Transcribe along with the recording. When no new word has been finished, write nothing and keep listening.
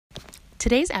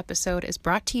Today's episode is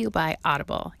brought to you by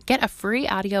Audible. Get a free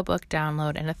audiobook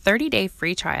download and a 30-day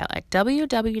free trial at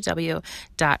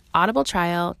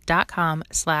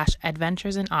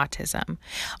www.audibletrial.com/adventuresinautism.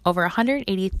 Over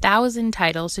 180,000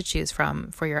 titles to choose from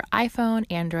for your iPhone,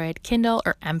 Android, Kindle,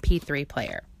 or MP3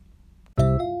 player.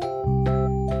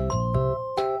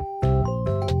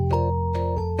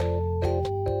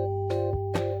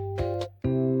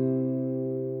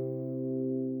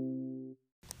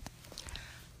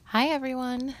 Hi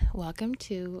everyone, welcome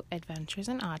to Adventures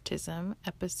in Autism,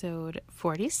 episode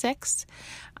 46.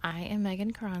 I am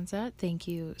Megan Carranza. Thank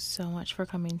you so much for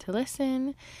coming to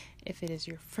listen. If it is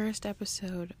your first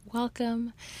episode,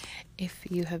 welcome. If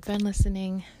you have been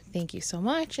listening, thank you so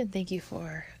much, and thank you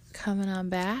for coming on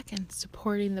back and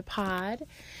supporting the pod.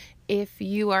 If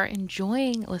you are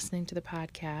enjoying listening to the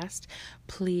podcast,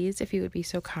 please, if you would be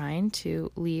so kind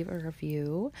to leave a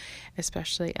review,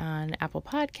 especially on Apple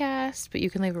Podcasts, but you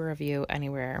can leave a review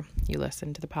anywhere you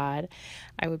listen to the pod.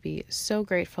 I would be so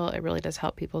grateful. It really does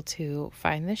help people to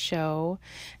find the show.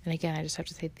 And again, I just have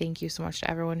to say thank you so much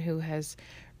to everyone who has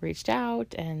reached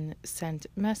out and sent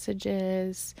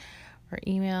messages or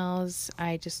emails.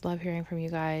 I just love hearing from you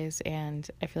guys, and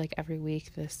I feel like every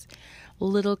week this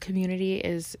little community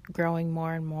is growing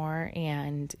more and more,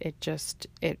 and it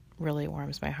really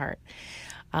warms my heart.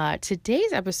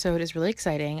 Today's episode is really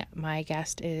exciting. My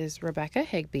guest is Rebecca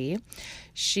Higbee.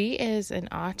 She is an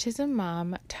autism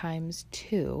mom times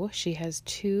 2. She has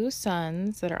 2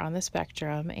 sons that are on the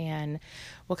spectrum, and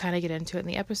we'll kind of get into it in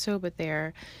the episode, but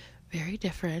they're very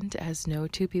different, as no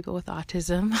 2 people with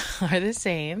autism are the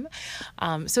same.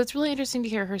 So it's really interesting to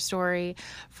hear her story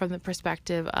from the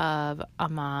perspective of a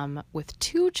mom with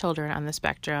 2 children on the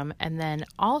spectrum. And then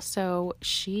also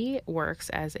she works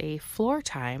as a floor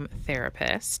time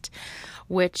therapist,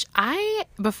 which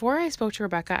before I spoke to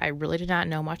Rebecca, I really did not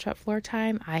know much about floor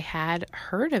time. I had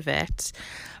heard of it,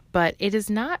 but it is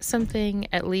not something,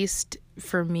 at least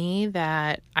for me,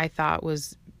 that I thought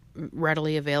was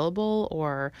readily available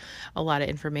or a lot of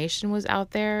information was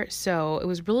out there. So it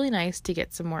was really nice to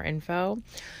get some more info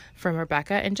from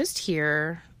Rebecca and just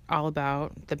hear all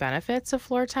about the benefits of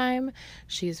floor time.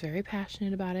 She's very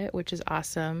passionate about it, which is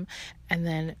awesome. And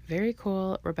then very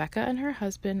cool, Rebecca and her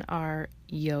husband are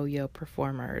yo-yo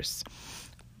performers.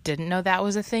 Didn't know that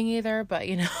was a thing either, but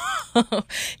you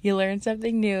learn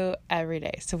something new every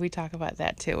day. So we talk about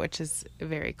that too, which is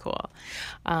very cool.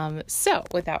 So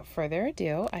without further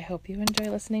ado, I hope you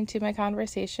enjoy listening to my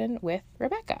conversation with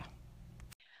Rebecca.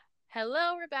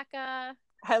 Hello, Rebecca.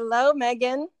 Hello,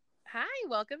 Megan. Hi,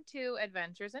 welcome to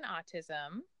Adventures in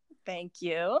Autism. Thank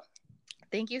you.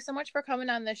 Thank you so much for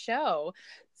coming on the show.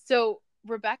 So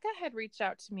Rebecca had reached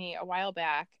out to me a while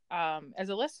back as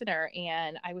a listener,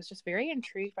 and I was just very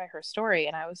intrigued by her story.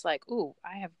 And I was like, ooh,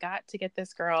 I have got to get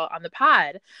this girl on the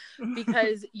pod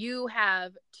because you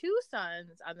have 2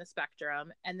 sons on the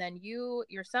spectrum, and then you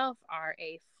yourself are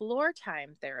a floor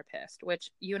time therapist, which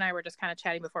you and I were just kind of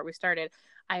chatting before we started.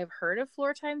 I have heard of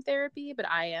floor time therapy, but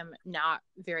I am not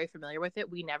very familiar with it.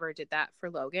 We never did that for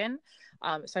Logan.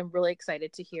 So I'm really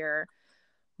excited to hear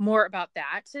more about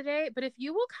that today. But if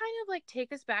you will kind of like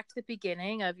take us back to the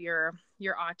beginning of your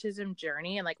autism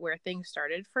journey and like where things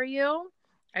started for you,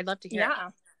 I'd love to hear.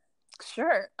 Yeah,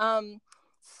 sure.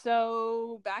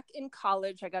 So back in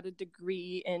college, I got a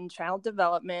degree in child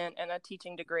development and a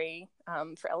teaching degree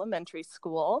for elementary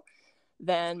school.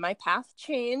 Then my path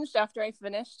changed after I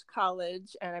finished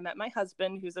college, and I met my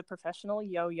husband, who's a professional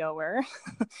yo-yoer.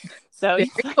 So very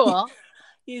cool.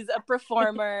 He's a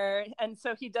performer, and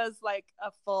so he does like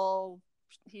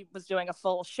he was doing a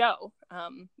full show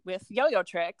with yo-yo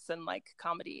tricks and like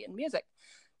comedy and music.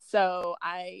 So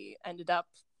I ended up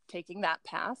taking that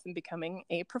path and becoming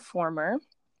a performer.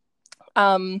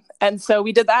 And so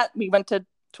we did that. We went to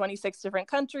 26 different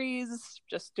countries,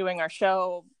 just doing our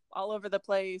show all over the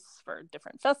place for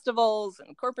different festivals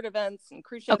and corporate events and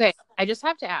cruise ships. Okay, I just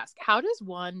have to ask, how does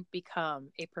one become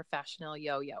a professional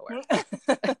yo-yoer?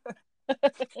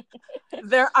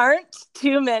 There aren't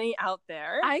too many out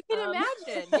there. I can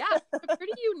imagine. Yeah, it's a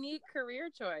pretty unique career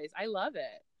choice. I love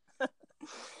it.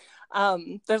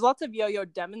 There's lots of yo-yo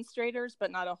demonstrators,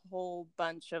 but not a whole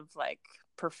bunch of like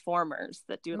performers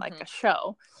that do like a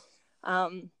show.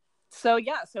 So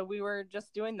we were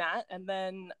just doing that, and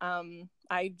then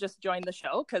I just joined the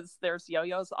show because there's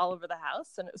yo-yos all over the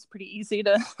house, and it was pretty easy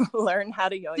to learn how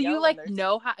to yo-yo. So you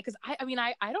know how? Because I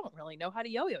don't really know how to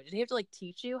yo-yo. Did he have to like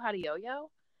teach you how to yo-yo?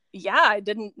 Yeah, I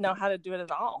didn't know how to do it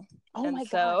at all. Oh my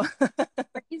God,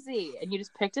 crazy! And you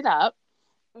just picked it up.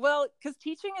 Well, because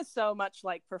teaching is so much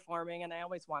like performing, and I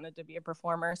always wanted to be a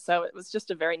performer, so it was just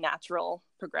a very natural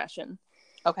progression.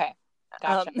 Okay.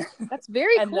 Gotcha. That's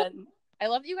very and cool. then I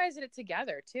love that you guys did it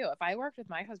together too. If I worked with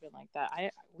my husband like that,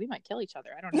 we might kill each other.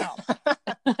 I don't know.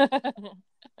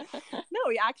 No,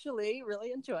 we actually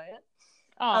really enjoy it.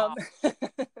 Oh,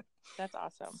 that's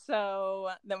awesome. So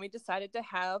then we decided to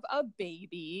have a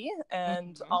baby,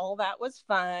 and all that was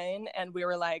fine. And we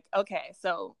were like, okay,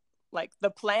 so like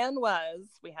the plan was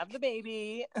we have the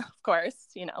baby, of course,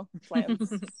 you know,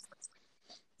 plans.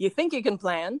 You think you can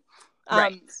plan.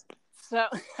 Right. So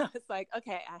I was like,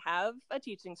 okay, I have a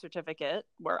teaching certificate.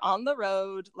 We're on the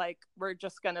road. Like, we're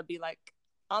just going to be like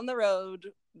on the road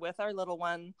with our little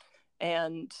one,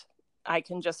 and I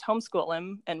can just homeschool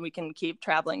him and we can keep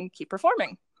traveling, keep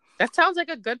performing. That sounds like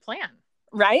a good plan.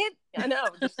 Right? I know.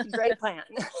 Just a great plan.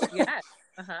 Yeah.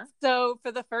 So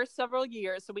for the first several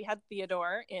years, so we had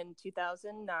Theodore in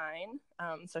 2009.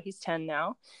 So he's 10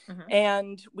 now.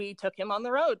 And we took him on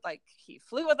the road. Like, he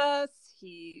flew with us.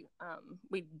 We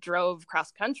drove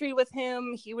cross country with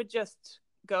him. He would just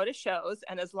go to shows.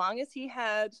 And as long as he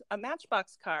had a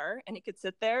Matchbox car and he could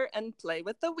sit there and play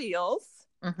with the wheels,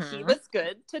 he was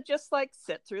good to just like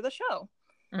sit through the show.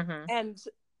 And,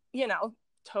 you know,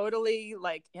 totally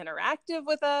like interactive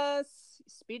with us.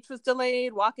 Speech was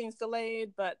delayed, walking's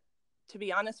delayed, but to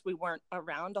be honest, we weren't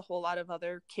around a whole lot of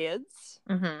other kids.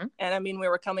 And I mean, we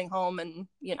were coming home and,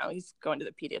 you know, he's going to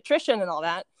the pediatrician and all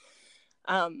that.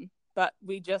 But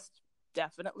we just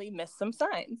definitely missed some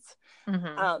signs.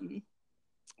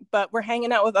 But we're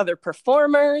hanging out with other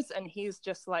performers and he's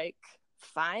just like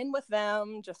fine with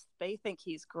them. Just, they think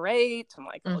he's great. I'm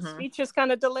like, well, his speech is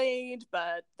kind of delayed,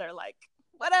 but they're like,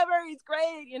 whatever, he's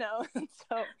great, you know.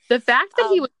 So the fact that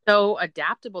he was so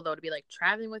adaptable though, to be like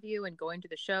traveling with you and going to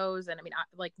the shows, and I mean,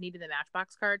 like needing the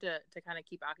Matchbox car to kind of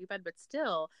keep occupied, but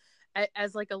still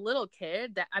as like a little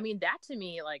kid, that, I mean, that to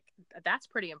me, like, that's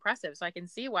pretty impressive. So I can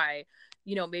see why,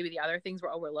 you know, maybe the other things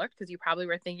were overlooked, because you probably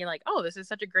were thinking like, oh, this is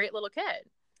such a great little kid.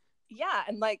 Yeah.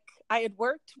 And like, I had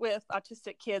worked with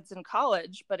autistic kids in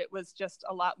college, but it was just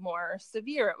a lot more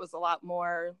severe. It was a lot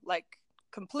more like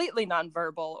completely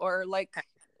nonverbal, or like,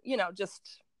 you know,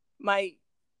 just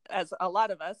as a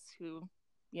lot of us who,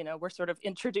 you know, were sort of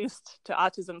introduced to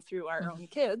autism through our own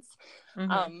kids,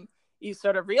 you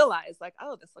sort of realize like,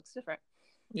 oh, this looks different.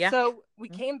 Yeah. So we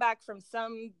came back from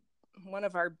one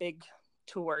of our big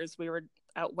tours. We were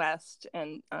out west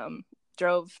and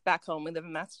drove back home. We live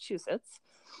in Massachusetts.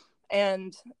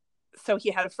 And so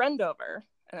he had a friend over,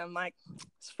 and I'm like,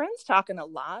 his friend's talking a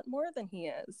lot more than he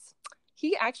is.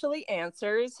 He actually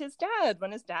answers his dad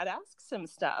when his dad asks him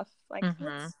stuff. Like,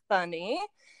 that's funny.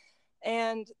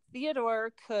 And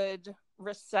Theodore could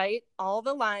recite all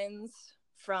the lines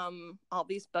from all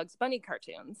these Bugs Bunny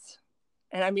cartoons.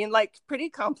 And I mean, like, pretty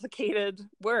complicated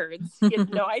words. He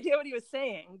had no idea what he was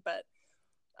saying, but,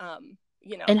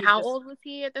 you know. And how old was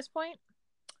he at this point?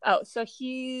 Oh, so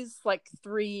he's like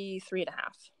 3.5.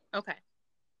 Okay.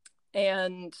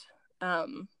 And,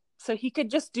 so he could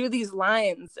just do these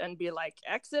lines and be like,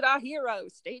 exit our hero,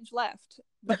 stage left.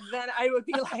 But then I would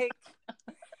be like,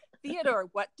 Theodore,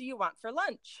 what do you want for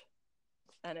lunch?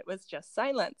 And it was just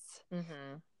silence.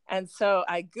 And so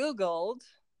I Googled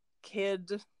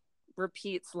kid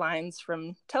repeats lines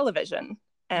from television.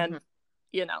 And,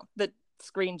 you know, the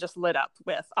screen just lit up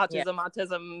with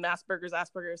autism,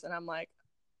 Asperger's. And I'm like,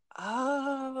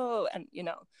 oh, and, you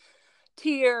know,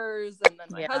 tears. And then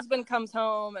my husband comes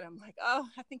home and I'm like, oh,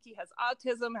 I think he has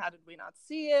autism. How did we not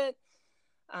see it?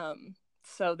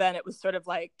 So then it was sort of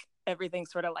like everything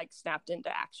sort of like snapped into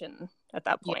action at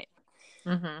that point.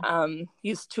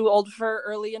 He's too old for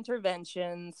early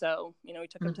intervention. So, you know, we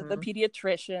took him to the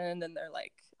pediatrician, and they're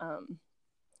like,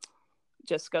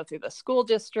 just go through the school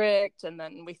district. And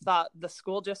then we thought the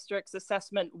school district's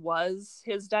assessment was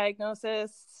his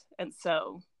diagnosis. And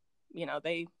so, you know,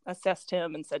 they assessed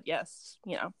him and said, yes,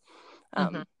 you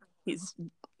know, he's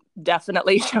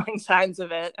definitely showing signs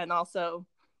of it. And also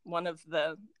one of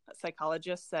the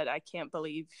psychologists said, I can't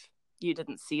believe you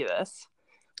didn't see this,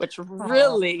 which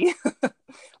really,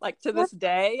 like, to this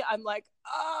day, I'm like,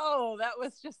 oh, that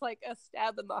was just like a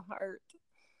stab in the heart.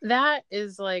 That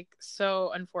is like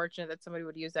so unfortunate that somebody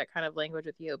would use that kind of language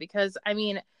with you, because I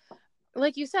mean,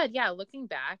 like you said, yeah, looking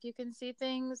back, you can see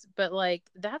things, but like,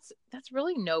 that's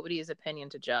really nobody's opinion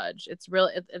to judge. It's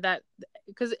really that,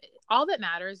 because all that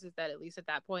matters is that at least at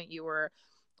that point you were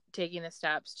taking the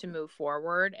steps to move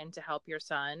forward and to help your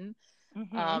son.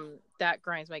 That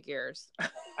grinds my gears.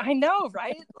 I know,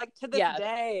 right? Like, to this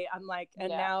day, I'm like, and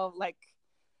now like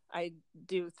I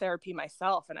do therapy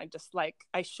myself, and I just like,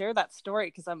 I share that story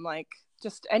because I'm like,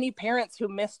 just any parents who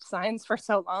missed signs for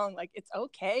so long, like, it's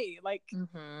okay. Like,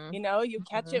 you know, you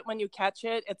catch it when you catch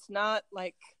it. It's not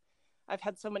like I've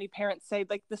had so many parents say,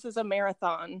 like, this is a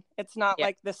marathon. It's not Yeah.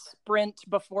 like the sprint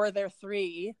before they're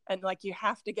 3, and like you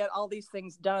have to get all these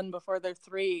things done before they're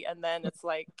 3, and then it's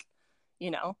like,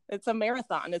 it's a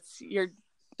marathon. You're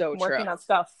So working true. on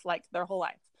stuff like their whole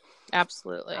life.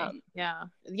 Absolutely. Yeah.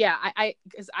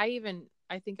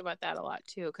 I think about that a lot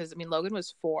too, because I mean, Logan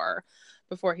was 4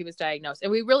 before he was diagnosed,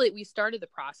 and we started the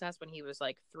process when he was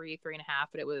like 3.5,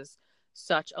 but it was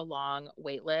such a long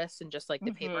wait list, and just like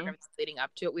the paperwork leading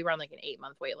up to it, we were on like an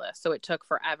 8-month wait list, so it took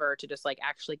forever to just like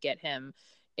actually get him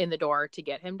in the door to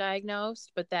get him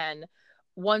diagnosed. But then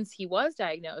once he was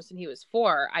diagnosed and he was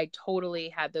 4, I totally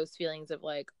had those feelings of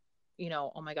like,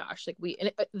 oh my gosh, like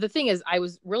the thing is, I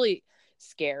was really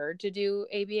scared to do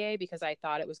ABA because I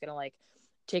thought it was going to like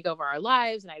take over our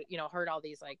lives. And I, heard all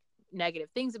these like negative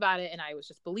things about it. And I was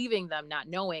just believing them, not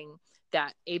knowing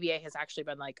that ABA has actually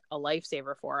been like a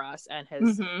lifesaver for us and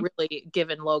has really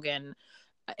given Logan,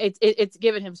 it's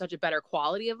given him such a better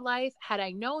quality of life. Had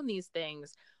I known these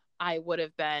things, I would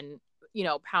have been,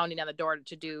 pounding on the door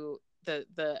to do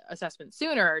the assessment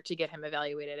sooner to get him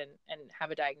evaluated and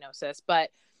have a diagnosis. But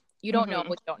you don't know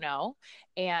what you don't know.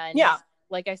 And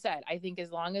like I said, I think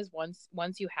as long as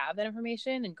once you have that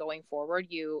information and going forward,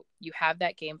 you have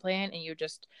that game plan and you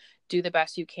just do the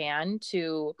best you can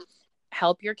to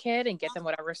help your kid and get them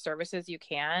whatever services you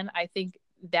can. I think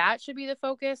that should be the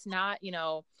focus, not,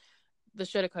 the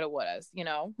shoulda, coulda, wouldas,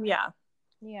 Yeah.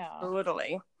 Yeah.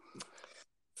 Totally.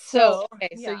 So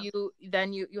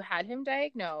you had him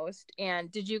diagnosed, and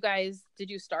did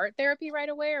you start therapy right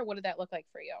away, or what did that look like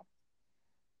for you?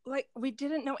 Like, we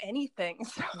didn't know anything.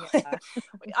 So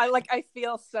I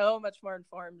feel so much more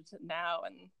informed now,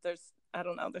 and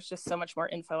there's just so much more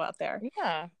info out there.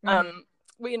 Yeah.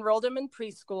 We enrolled him in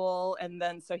preschool, and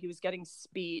then so he was getting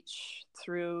speech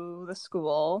through the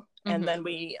school, and then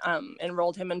we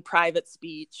enrolled him in private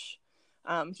speech.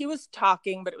 He was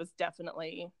talking, but it was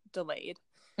definitely delayed.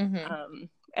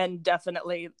 And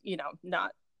definitely,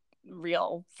 not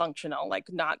real functional, like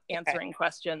not answering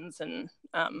questions, and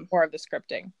more of the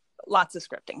scripting. Lots of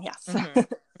scripting, yes.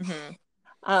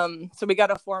 So we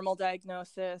got a formal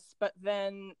diagnosis, but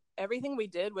then everything we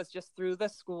did was just through the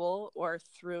school or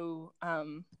through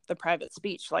the private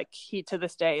speech. Like, he to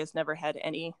this day has never had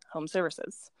any home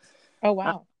services. Oh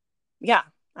wow. Yeah,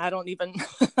 I don't even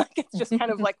like, it's just kind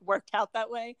of like worked out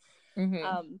that way.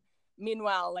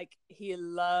 Meanwhile, like, he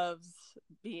loves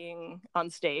being on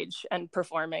stage and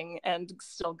performing and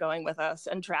still going with us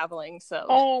and traveling. So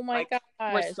oh my god,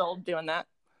 we're still doing that.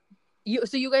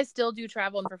 So you guys still do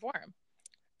travel and perform?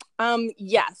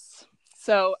 Yes.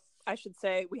 So I should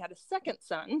say we had a second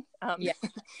son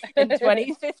in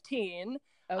 2015.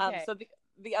 Okay. So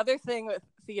the other thing with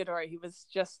Theodore, he was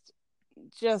just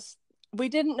we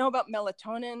didn't know about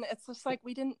melatonin. It's just like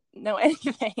we didn't know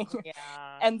anything. Yeah.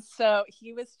 And so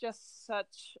he was just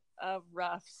such a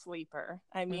rough sleeper.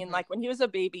 I mean, like, when he was a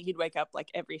baby, he'd wake up like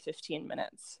every 15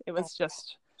 minutes. It was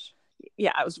just,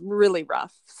 it was really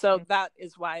rough. So that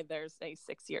is why there's a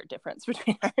 6-year difference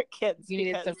between our kids. You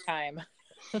needed some time.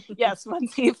 Yes,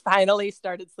 once he finally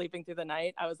started sleeping through the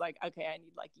night, I was like, okay, I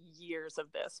need like years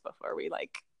of this before we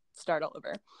like start all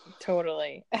over.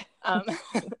 Totally.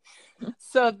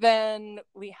 So then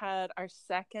we had our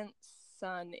second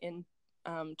son in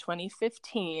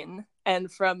 2015,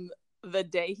 and from the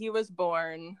day he was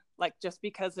born, like, just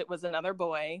because it was another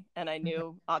boy and I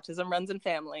knew autism runs in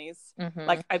families,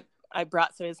 like I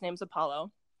brought, so his name's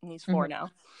Apollo and he's 4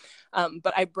 now,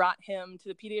 but I brought him to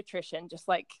the pediatrician just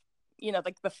like,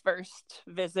 like the first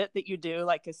visit that you do,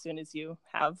 like as soon as you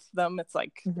have them, it's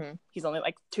like he's only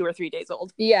like 2 or 3 days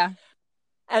old. Yeah.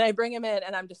 And I bring him in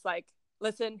and I'm just like,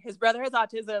 listen, his brother has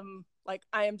autism. Like,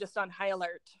 I am just on high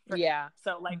alert for him.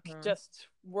 So like, just,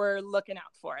 we're looking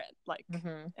out for it. Like,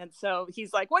 and so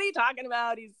he's like, what are you talking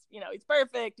about? He's, he's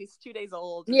perfect. He's 2 days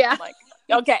old. And I'm like,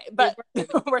 okay, but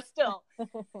we're still.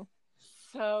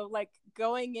 So like,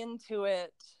 going into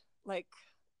it, like,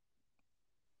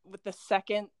 with the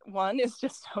second one is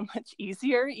just so much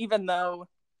easier, even though,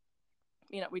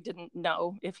 we didn't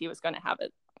know if he was going to have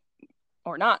it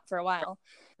or not for a while.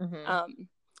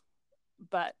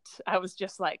 But I was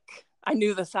just like, I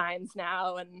knew the signs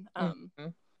now. And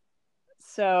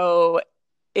so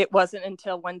it wasn't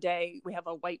until one day we have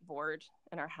a whiteboard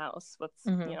in our house with,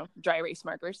 dry erase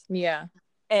markers. Yeah.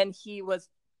 And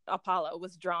Apollo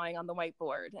was drawing on the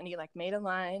whiteboard, and he like made a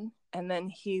line, and then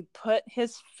he put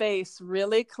his face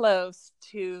really close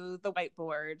to the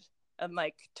whiteboard and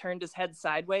like turned his head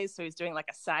sideways. So he's doing like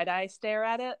a side eye stare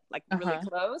at it, like really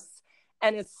close.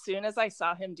 And as soon as I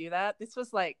saw him do that, this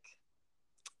was like,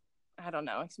 I don't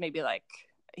know, it's maybe like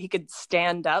he could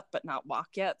stand up but not walk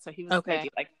yet. So he was maybe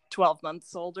like like 12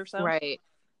 months old or so. Right.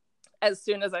 As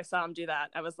soon as I saw him do that,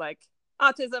 I was like,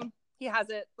 autism, he has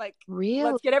it. Like, Really?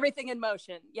 let's get everything in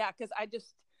motion. Yeah, because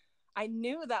I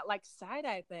knew that like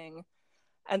side-eye thing.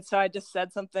 And so I just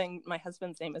said something. My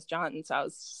husband's name is John. And so I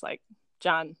was just like,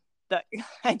 John, that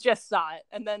I just saw it.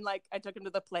 And then like I took him to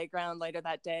the playground later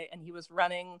that day, and he was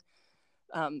running.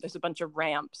 There's a bunch of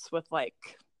ramps with like,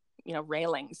 you know,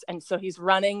 railings. And so he's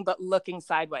running, but looking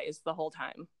sideways the whole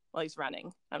time while he's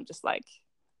running. I'm just like,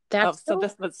 That's so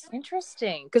this was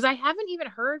interesting. Because I haven't even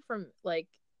heard from like,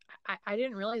 I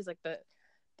didn't realize like the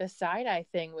side-eye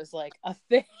thing was like a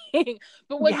thing.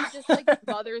 But was it just like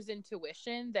mother's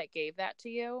intuition that gave that to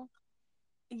you?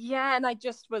 Yeah, and I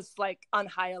just was like on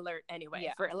high alert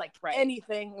anyway for like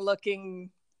anything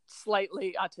looking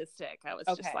slightly autistic. I was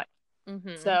just like,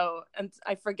 so, and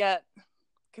I forget,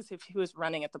 because if he was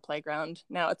running at the playground,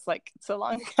 now it's like so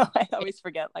long ago, I always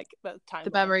forget like the time.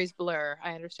 The memories blur.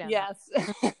 I understand. Yes.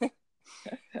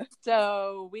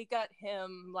 So we got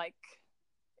him like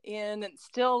in, and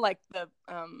still like the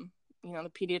you know, the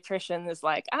pediatrician is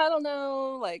like, I don't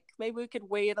know, like maybe we could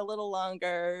wait a little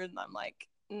longer. And I'm like,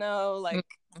 no, like,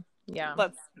 yeah,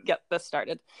 let's get this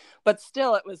started. But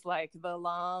still, it was like the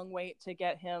long wait to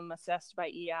get him assessed by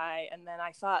EI. And then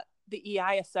I thought the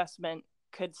EI assessment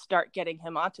could start getting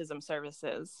him autism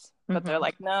services, but they're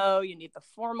like, no, you need the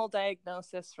formal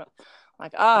diagnosis from,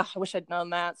 like, I wish I'd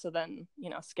known that. So then, you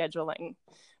know, scheduling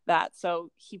that.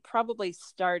 So he probably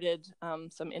started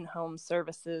some in-home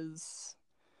services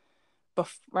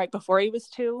right before he was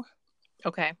 2.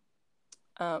 Okay.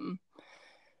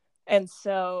 And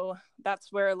so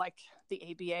that's where like the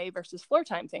ABA versus floor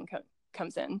time thing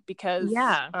comes in, because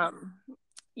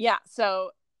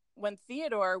so when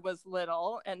Theodore was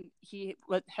little and he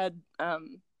had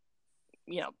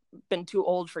you know, been too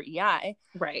old for EI,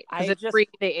 right, because it's free,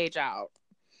 they age out,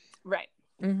 right.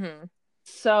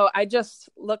 So I just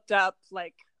looked up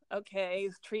like, okay,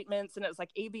 treatments, and it was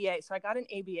like ABA. So I got an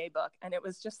ABA book, and it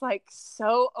was just like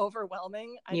so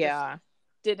overwhelming. I just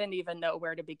didn't even know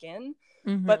where to begin.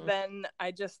 But then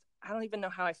I don't even know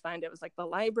how I find it. It was like the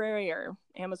library or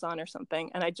Amazon or something.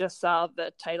 And I just saw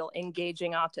the title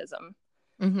Engaging Autism.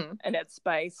 And it's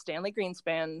by Stanley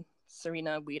Greenspan,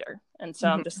 Serena Wieder. And so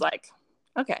I'm just like,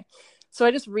 okay. So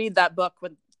I just read that book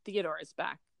when Theodore is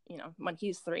back, you know, when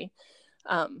he's 3.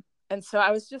 And so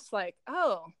I was just like,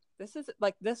 oh, this is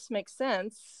like, this makes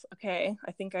sense. Okay,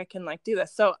 I think I can like do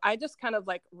this. So I just kind of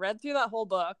like read through that whole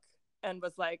book and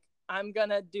was like, I'm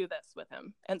gonna do this with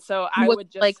him. And so I would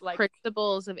just like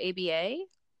principles of ABA.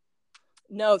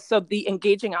 No, so the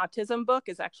Engaging Autism book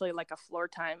is actually like a floor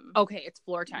time. Okay, it's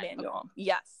floor time manual. Okay.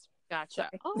 Yes. Gotcha.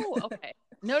 Sorry. Oh, okay.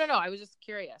 No. I was just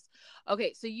curious.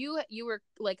 Okay, so you were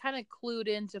like kind of clued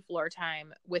into floor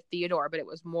time with Theodore, but it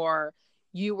was more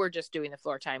you were just doing the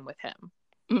floor time with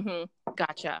him.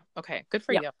 Gotcha. Okay, good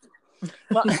for you.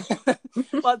 Well,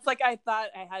 it's like I thought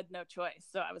I had no choice,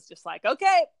 so I was just like,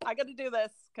 okay, I got to do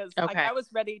this, because like, I was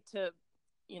ready to,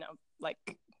 you know, like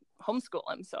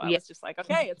homeschool him. So I was just like,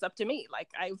 okay, it's up to me. Like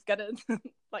I've got to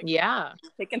like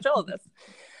take control of this.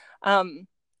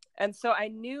 And so I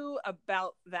knew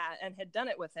about that and had done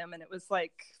it with him, and it was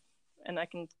like, and I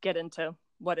can get into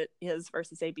what it is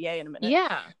versus ABA in a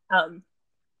minute.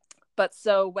 But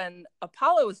so when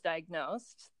Apollo was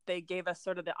diagnosed, they gave us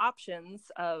sort of the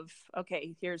options of,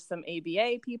 okay, here's some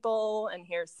ABA people, and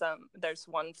there's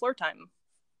one floor time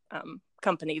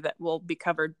company that will be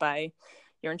covered by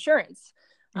your insurance.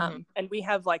 And we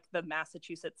have like the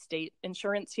Massachusetts state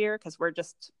insurance here, because we're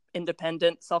just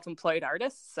independent self-employed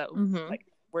artists. So like,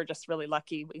 we're just really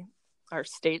lucky. Our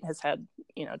state has had,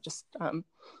 you know, just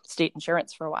state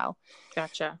insurance for a while.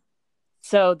 Gotcha.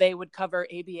 So they would cover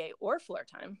ABA or floor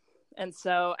time. And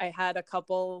so I had a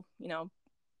couple, you know,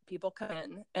 people come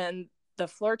in, and the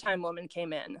floor time woman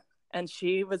came in, and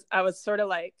I was sort of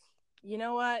like, you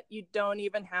know what? You don't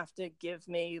even have to give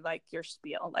me like your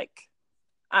spiel. Like,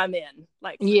 I'm in.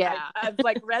 Like, I've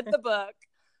like read the book.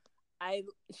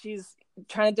 She's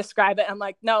trying to describe it. I'm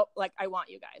like, no, like I want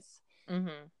you guys.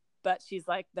 But she's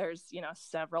like, there's, you know,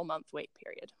 several month wait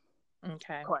period.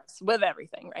 Okay. Of course, with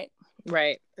everything, right?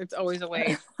 Right. It's always a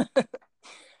wait.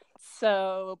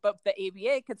 So, but the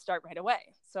ABA could start right away.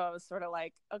 So I was sort of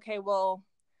like, okay, well,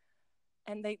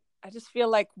 and I just feel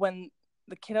like when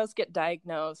the kiddos get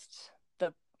diagnosed,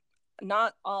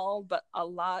 not all, but a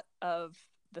lot of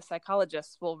the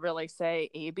psychologists will really say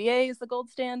ABA is the gold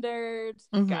standard.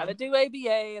 Got to do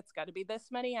ABA. It's got to be this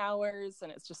many hours.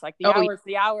 And it's just like the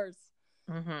hours.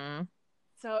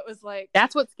 So it was like,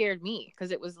 that's what scared me.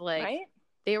 Cause it was like, right?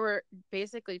 They were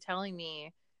basically telling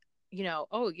me, you know,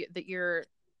 that your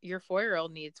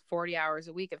 4-year-old needs 40 hours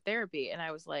a week of therapy. And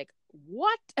I was like,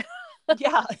 what?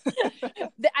 Yeah.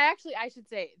 I should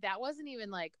say that wasn't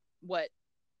even like what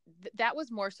that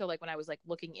was more so like when I was like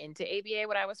looking into ABA,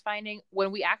 what I was finding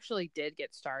when we actually did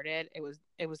get started, it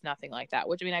was nothing like that,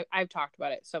 which I mean, I've talked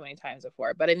about it so many times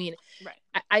before, but I mean,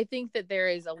 right. I think that there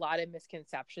is a lot of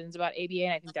misconceptions about ABA.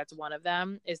 And I think that's one of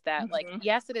them is that like,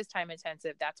 yes, it is time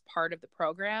intensive. That's part of the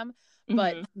program,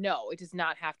 but no, it does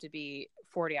not have to be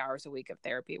 40 hours a week of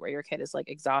therapy where your kid is like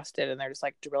exhausted and they're just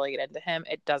like drilling it into him.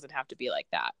 It doesn't have to be like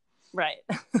that. Right.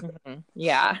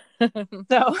 Yeah.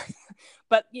 So,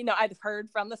 but you know, I'd heard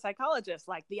from the psychologist,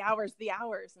 like the hours.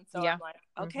 And so I'm like,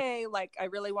 okay, like I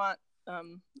really want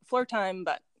floor time,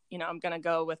 but you know, I'm going to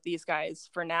go with these guys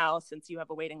for now, since you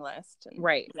have a waiting list. And,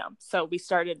 right. You know, so we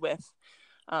started with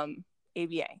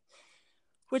ABA,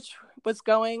 which was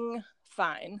going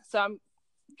fine. So I'm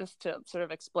just to sort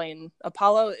of explain,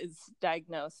 Apollo is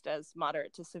diagnosed as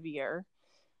moderate to severe.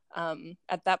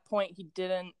 At that point, he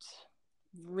didn't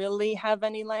really have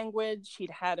any language.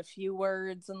 He'd had a few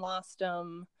words and lost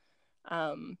them.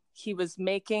 He was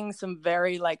making some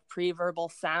very like pre-verbal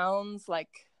sounds, like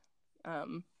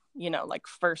you know, like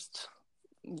first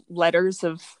letters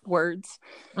of words.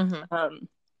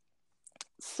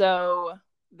 So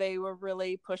they were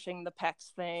really pushing the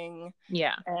PECS thing.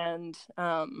 Yeah. And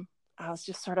I was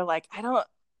just sort of like, I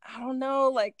don't know,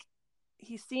 like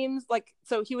he seems like,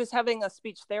 so he was having a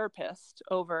speech therapist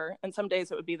over, and some days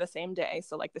it would be the same day.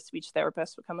 So like the speech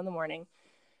therapist would come in the morning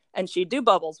and she'd do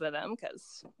bubbles with him,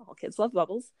 because all kids love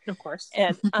bubbles. Of course.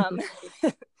 And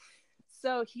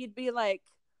so he'd be like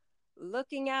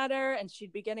looking at her and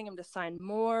she'd be getting him to sign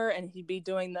more, and he'd be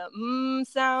doing the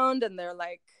sound, and they're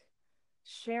like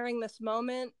sharing this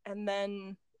moment. And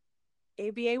then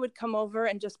ABA would come over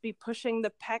and just be pushing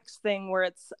the PECS thing, where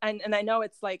it's, and I know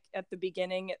it's like at the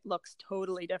beginning it looks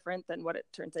totally different than what it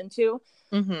turns into,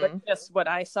 but just what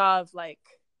I saw of like,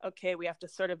 okay, we have to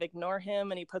sort of ignore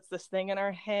him, and he puts this thing in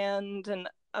our hand, and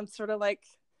I'm sort of like,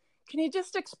 can you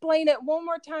just explain it one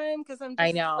more time? Because I'm just,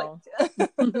 I know. Like...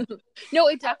 No,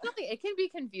 it can be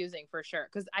confusing for sure,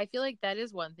 because I feel like that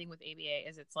is one thing with ABA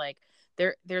is it's like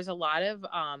there's a lot of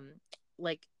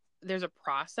like there's a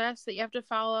process that you have to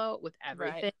follow with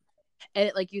everything. Right. And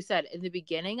it, like you said, in the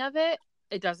beginning of it,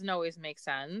 it doesn't always make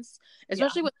sense,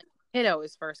 especially when the kiddo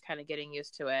is first kind of getting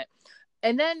used to it.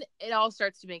 And then it all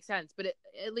starts to make sense. But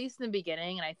at least in the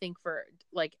beginning, and I think for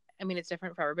like, I mean, it's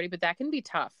different for everybody, but that can be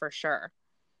tough for sure.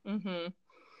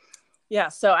 Yeah.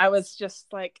 So I was just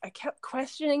like, I kept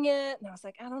questioning it, and I was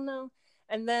like, I don't know.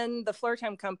 And then the Floor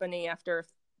Time company, after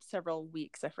several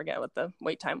weeks, I forget what the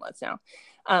wait time was now,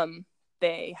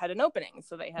 they had an opening.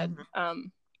 So they had,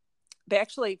 they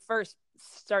actually first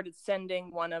started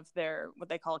sending one of their, what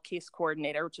they call a case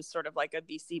coordinator, which is sort of like a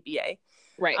BCBA.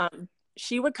 Right.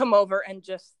 She would come over and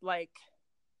just like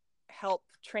help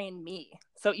train me.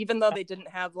 So even though they didn't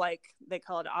have, like, they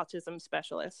call it autism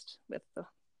specialist with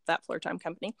that Floor Time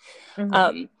company,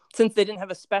 since they didn't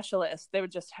have a specialist, they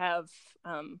would just have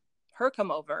her come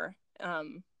over,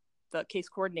 the case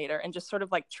coordinator, and just sort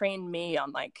of like train me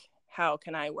on like, how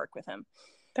can I work with him?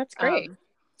 That's great.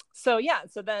 So yeah,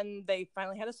 so then they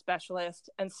finally had a specialist.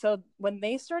 And so when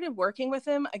they started working with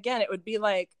him, again, it would be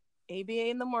like ABA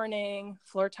in the morning,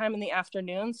 Floor Time in the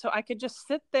afternoon. So I could just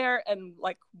sit there and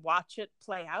like watch it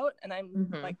play out. And I'm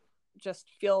like, just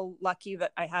feel lucky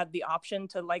that I had the option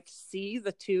to like see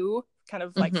the two kind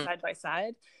of like side by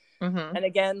side. And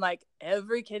again, like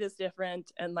every kid is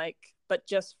different. And like, but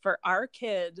just for our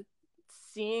kid,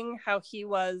 seeing how he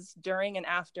was during and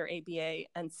after ABA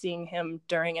and seeing him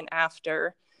during and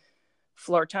after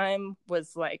Floor Time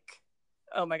was like,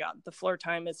 oh my God, the Floor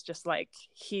Time is just like,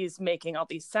 he's making all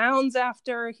these sounds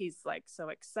after, he's like so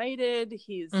excited.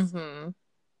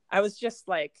 I was just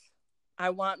like,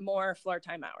 I want more Floor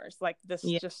Time hours. Like this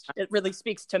just, it really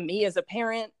speaks to me as a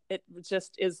parent. It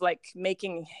just is like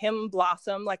making him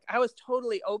blossom. Like I was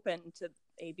totally open to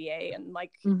ABA, and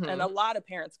like, and a lot of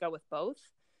parents go with both.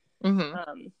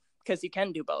 Because you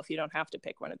can do both. You don't have to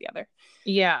pick one or the other.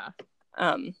 Yeah.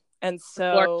 And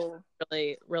so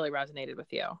really, really resonated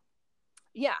with you.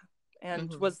 Yeah.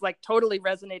 And was like totally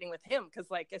resonating with him,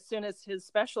 because like as soon as his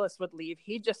specialist would leave,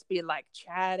 he'd just be like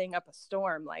chatting up a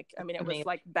storm. Like, I mean, it was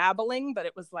like babbling, but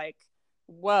it was like,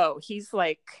 whoa, he's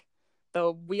like,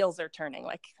 the wheels are turning.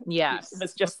 Like, yes, it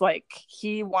was just like,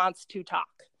 he wants to talk.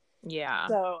 Yeah.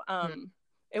 So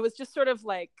it was just sort of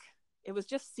like, it was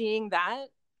just seeing that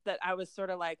I was sort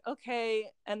of like, okay.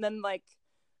 And then like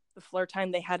the Floor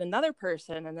Time, they had another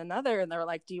person and another, and they were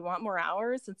like, do you want more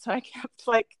hours? And so I kept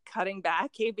like cutting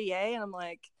back ABA, and I'm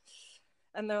like,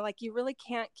 and they're like, you really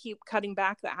can't keep cutting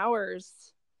back the hours.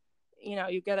 You know,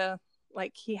 you gotta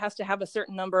like he has to have a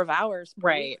certain number of hours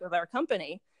per week with our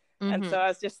company. And so I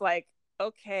was just like,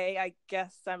 okay, I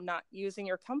guess I'm not using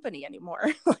your company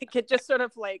anymore. Like it just sort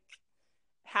of like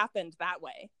happened that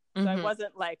way. So I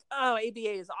wasn't like, oh,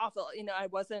 ABA is awful. You know, I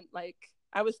wasn't like,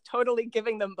 I was totally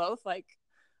giving them both like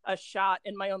a shot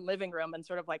in my own living room and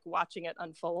sort of like watching it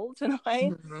unfold in a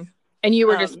way. And you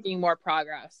were just seeing more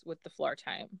progress with the floor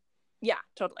time. Yeah,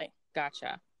 totally.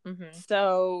 Gotcha.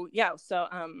 So yeah, so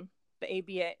the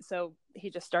ABA, so he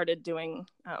just started doing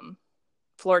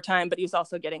floor time, but he's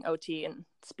also getting OT and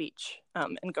speech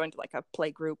and going to like a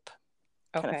play group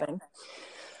kind of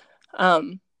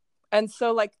thing. And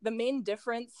so like the main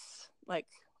difference, like,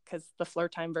 because the floor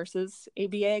time versus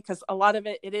ABA, because a lot of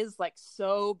it is like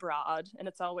so broad and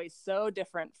it's always so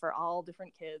different for all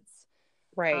different kids.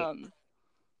 Right.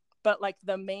 But like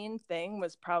the main thing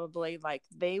was probably like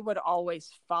they would always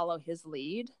follow his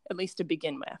lead, at least to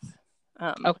begin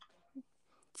with.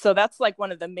 So that's like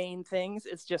one of the main things.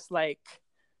 It's just like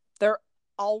they're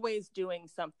always doing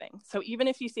something. So even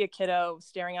if you see a kiddo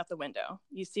staring out the window,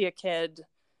 you see a kid,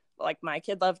 like my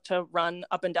kid loved to run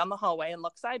up and down the hallway and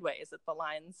look sideways at the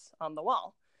lines on the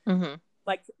wall.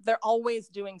 Like they're always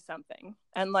doing something,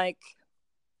 and like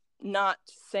not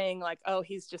saying like, oh,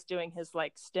 he's just doing his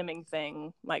like stimming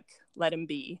thing, like let him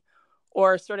be,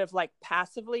 or sort of like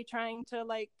passively trying to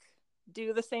like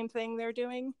do the same thing they're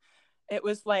doing. It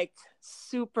was like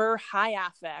super high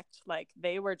affect. Like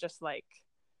they were just like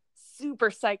super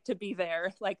psyched to be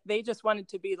there. Like they just wanted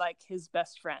to be like his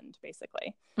best friend,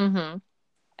 basically.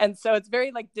 And so it's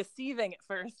very like deceiving at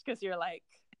first, because you're like,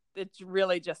 it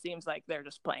really just seems like they're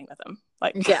just playing with him.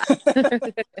 Like, yeah,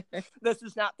 this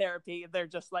is not therapy. They're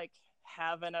just like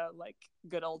having a like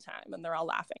good old time and they're all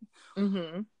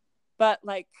laughing. But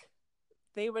like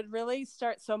they would really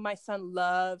start. So my son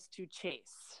loves to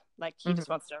chase. Like he just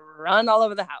wants to run all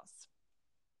over the house.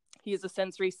 He is a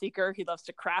sensory seeker. He loves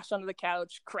to crash onto the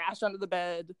couch, crash onto the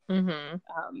bed,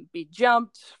 be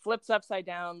jumped, flips upside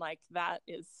down. Like that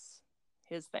is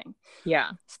his thing.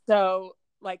 Yeah. So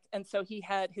like, and so he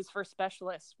had his first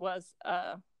specialist was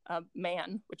a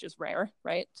man, which is rare,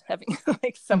 right? Having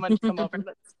like someone come over.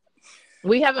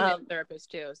 We have a male therapist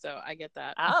too, so I get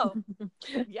that. Oh,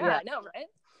 yeah, I know,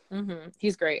 right?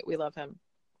 He's great. We love him.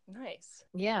 Nice.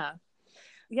 Yeah.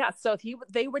 Yeah. So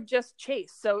they would just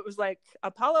chase. So it was like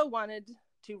Apollo wanted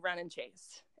to run and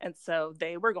chase, and so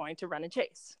they were going to run and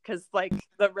chase, because like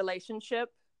the relationship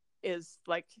is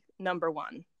like number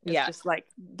one. It's just like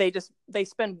they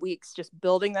spend weeks just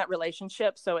building that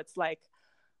relationship. So it's like,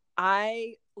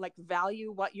 I like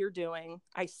value what you're doing.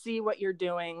 I see what you're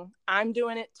doing. I'm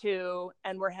doing it too.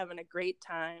 And we're having a great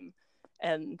time.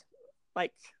 And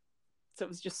like, so it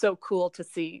was just so cool to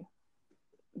see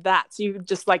that. So you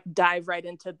just like dive right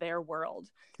into their world.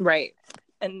 Right.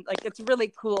 And like, it's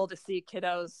really cool to see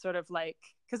kiddos sort of like,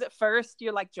 because at first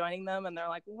you're like joining them and they're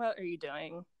like, what are you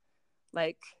doing?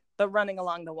 Like the running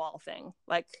along the wall thing.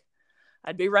 Like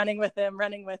I'd be running with him,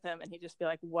 and he'd just be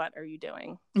like, what are you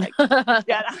doing? Like,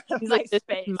 get out of my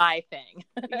space. My thing.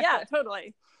 Yeah,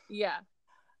 totally. Yeah.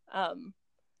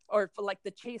 Or for like the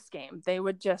chase game, they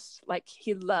would just like,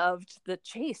 he loved the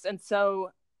chase. And so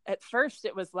at first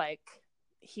it was like,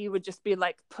 he would just be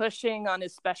like pushing on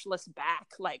his specialist's back,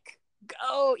 like,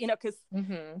 go, you know, because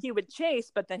he would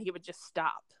chase, but then he would just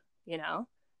stop, you know?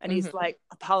 And he's like,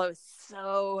 Apollo is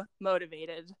so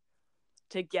motivated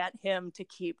to get him to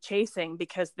keep chasing,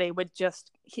 because they would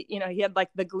just, he had like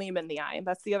the gleam in the eye. And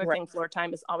that's the other thing floor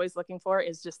time is always looking for,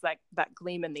 is just like that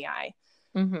gleam in the eye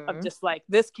of just like,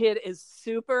 this kid is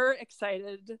super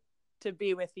excited to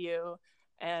be with you.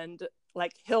 And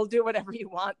like, he'll do whatever you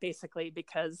want basically,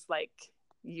 because like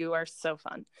you are so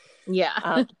fun.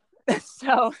 Yeah.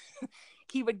 So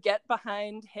he would get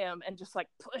behind him and just like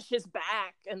push his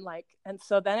back, and like, and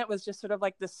so then it was just sort of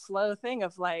like this slow thing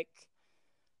of like,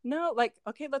 no, like,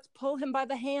 okay, let's pull him by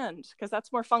the hand, because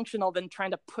that's more functional than trying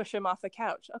to push him off the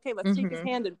couch. Okay, let's take his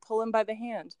hand and pull him by the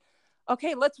hand.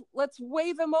 Okay, let's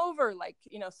wave him over, like,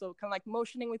 you know, so kind of like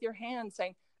motioning with your hand,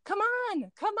 saying, come on,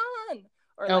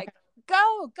 or like,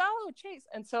 go, chase.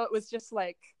 And so it was just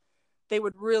like, they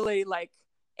would really like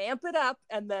amp it up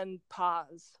and then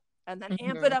pause, and then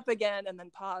amp it up again and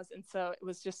then pause. And so it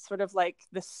was just sort of like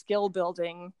the skill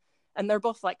building, and they're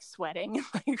both like sweating,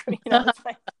 like, you know, it's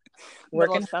like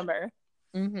middle of summer.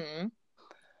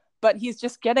 But he's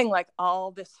just getting like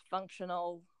all this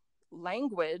functional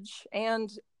language,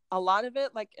 and a lot of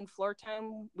it, like in floor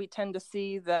time, we tend to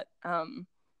see that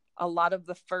a lot of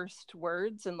the first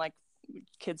words and like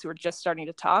kids who are just starting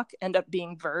to talk end up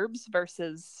being verbs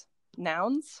versus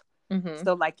nouns. Mm-hmm.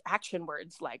 So like action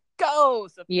words like go,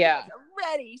 so people Yeah. are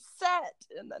ready, set,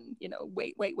 and then, you know,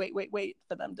 wait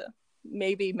for them to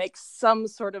maybe make some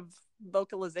sort of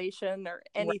vocalization or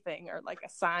anything, or like a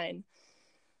sign.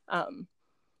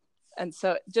 And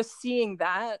so just seeing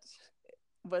that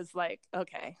was like,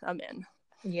 okay, I'm in.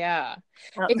 Yeah.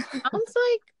 It sounds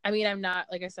like, I mean, I'm not,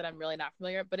 like I said, I'm really not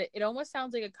familiar, but it almost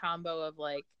sounds like a combo of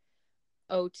like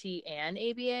OT and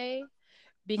ABA,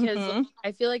 because Mm-hmm.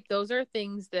 I feel like those are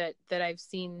things that I've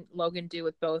seen Logan do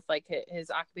with both like his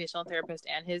occupational therapist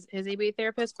and his ABA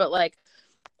therapist. But like,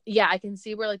 yeah, I can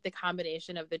see where like the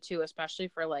combination of the two, especially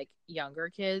for like younger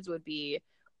kids, would be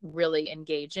really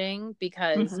engaging,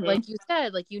 because Mm-hmm. like you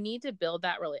said, like you need to build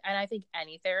that really, and I think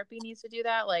any therapy needs to do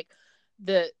that. Like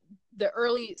the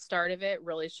early start of it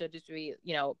really should just be,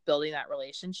 you know, building that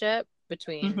relationship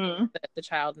between Mm-hmm. the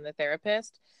child and the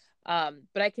therapist.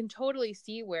 But I can totally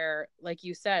see where, like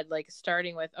you said, like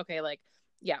starting with, okay, like,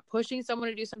 yeah, pushing someone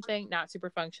to do something not super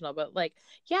functional, but like,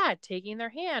 yeah, taking their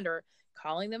hand or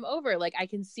calling them over, like I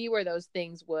can see where those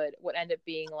things would end up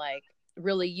being like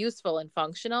really useful and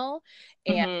functional,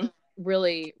 and Mm-hmm.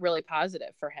 really really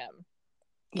positive for him.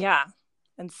 Yeah.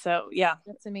 And so, yeah.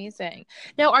 That's amazing.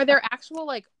 Now, are there actual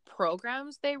like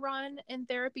programs they run in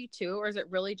therapy too, or is it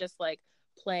really just like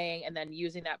playing and then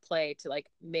using that play to like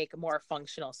make more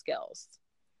functional skills?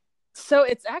 So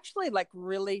it's actually like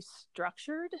really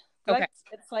structured. Okay. Like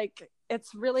it's like,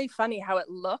 it's really funny how it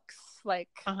looks like,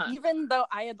 Uh-huh. even though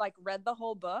I had like read the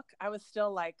whole book, I was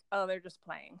still like, oh, they're just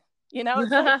playing, you know. It's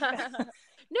like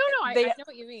No, I they know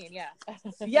what you mean. Yeah.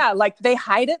 yeah, like they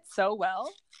hide it so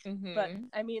well. But Mm-hmm.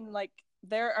 I mean, like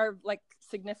there are like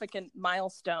significant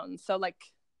milestones. So like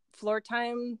floor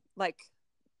time, like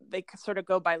they sort of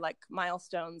go by like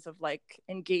milestones of like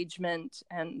engagement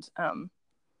and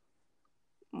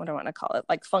what do I want to call it,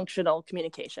 like functional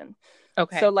communication.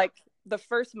 Okay. So like the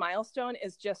first milestone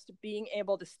is just being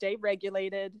able to stay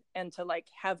regulated and to like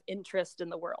have interest in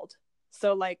the world.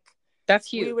 So like that's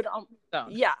huge. We would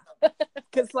yeah,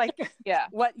 because like yeah,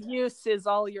 what use is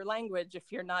all your language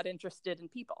if you're not interested in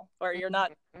people, or you're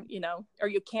not, mm-hmm. you know, or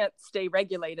you can't stay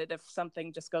regulated if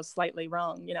something just goes slightly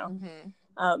wrong, you know.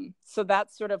 Mm-hmm. So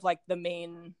that's sort of like the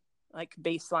main like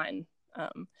baseline.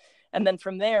 And then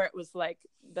from there it was like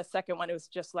the second one, it was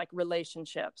just like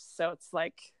relationships. So it's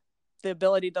like the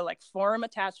ability to like form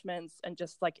attachments and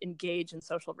just like engage in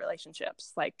social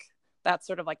relationships. Like that's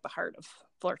sort of like the heart of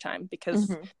floor time, because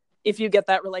Mm-hmm. if you get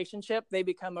that relationship, they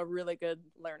become a really good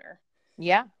learner.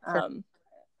 Yeah.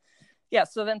 Yeah.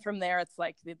 So then from there, it's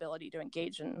like the ability to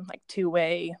engage in like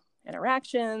two-way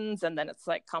interactions, and then it's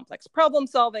like complex problem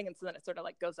solving, and so then it sort of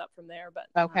like goes up from there. But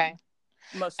okay.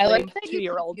 Mostly I like that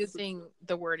 2-year-olds using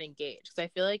the word engage, because I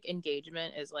feel like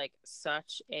engagement is like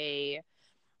such a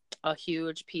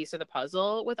huge piece of the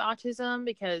puzzle with autism,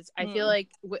 because I feel like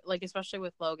especially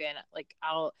with Logan, like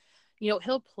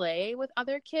he'll play with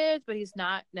other kids, but he's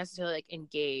not necessarily like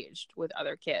engaged with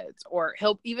other kids. Or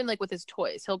he'll even like with his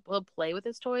toys, he'll play with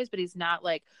his toys, but he's not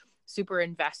like super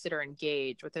invested or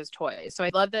engaged with his toys. So I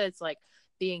love that it's like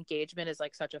the engagement is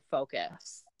like such a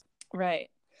focus. right.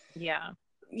 Yeah.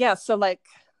 So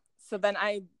then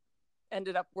I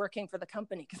ended up working for the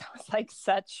company because I was like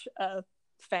such a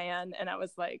fan, and I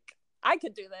was like, I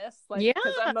could do this, like,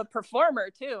 because I'm a performer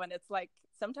too, and it's like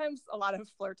sometimes a lot of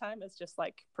floor time is just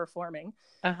like performing.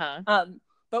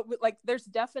 But like there's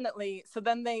definitely, so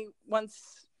then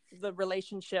once the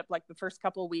relationship, like the first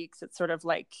couple of weeks, it's sort of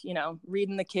like, you know,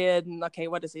 reading the kid and okay,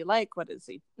 what does he like, what does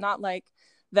he not like.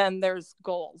 Then there's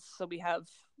goals. So we have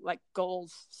like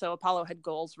goals. So Apollo had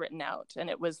goals written out, and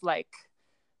it was like,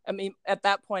 I mean, at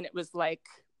that point it was like,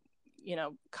 you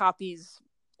know, copies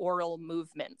oral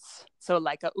movements. So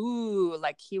like ooh,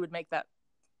 like he would make that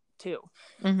too.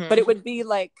 Mm-hmm. But it would be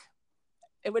like,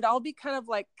 it would all be kind of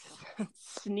like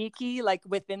sneaky, like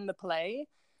within the play.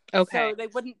 Okay. So they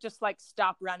wouldn't just like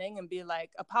stop running and be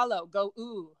like, Apollo, go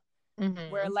ooh. Mm-hmm.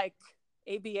 Where like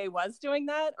ABA was doing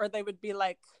that, or they would be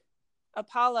like,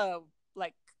 Apollo,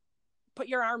 like put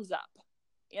your arms up.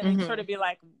 And they'd sort of be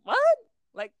like, what?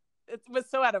 Like it was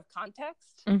so out of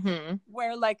context.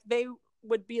 Where like they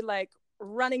would be like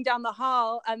running down the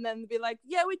hall and then be like,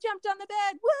 yeah, we jumped on the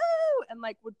bed, woo, and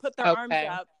like would put their arms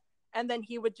up, and then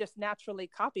he would just naturally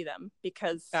copy them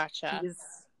because he's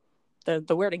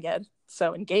the wording head,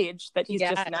 so engaged that he's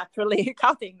just naturally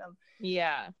copying them.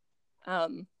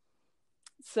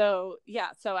 So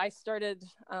I started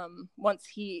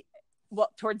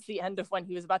towards the end of when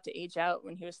he was about to age out,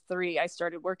 when he was 3, I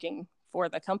started working for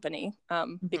the company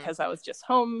because I was just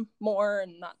home more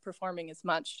and not performing as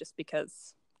much, just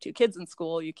because 2 kids in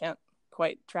school, you can't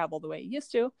quite travel the way he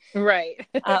used to. Right.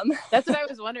 Um, That's what I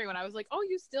was wondering when I was like, oh,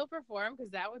 you still perform?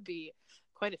 Because that would be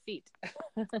quite a feat.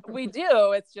 we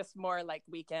do. It's just more like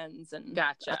weekends and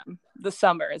Gotcha. The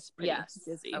summer is pretty Yes.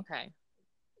 busy. Okay.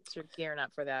 So you're gearing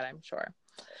up for that, I'm sure.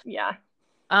 Yeah.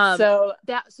 So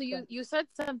you said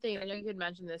something, I know you had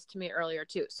mentioned this to me earlier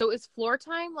too. So is floor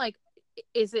time like,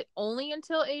 is it only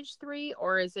until age 3,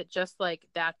 or is it just like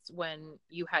that's when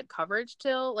you had coverage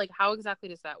till? Like, how exactly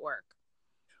does that work?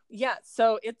 Yeah,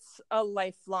 so it's a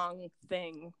lifelong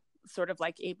thing, sort of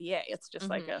like ABA. It's just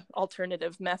like an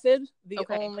alternative method.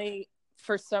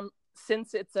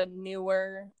 Since it's a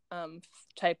newer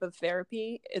type of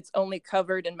therapy, it's only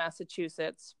covered in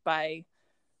Massachusetts by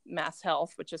Mass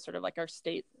Health, which is sort of like our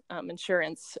state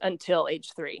insurance, until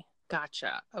age 3.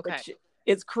 Gotcha. Okay. Which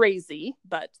is crazy,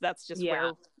 but that's just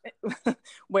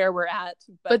where we're at.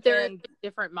 But there are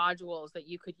different modules that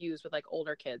you could use with like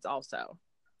older kids also.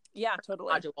 Yeah,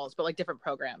 totally. Modules, but like different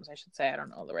programs, I should say. I don't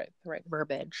know the right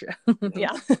verbiage.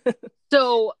 Yeah.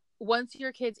 So once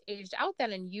your kids aged out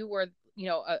then, and you were,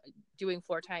 doing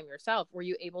floor time yourself, were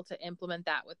you able to implement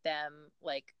that with them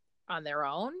like on their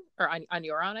own, or on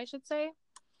your own, I should say?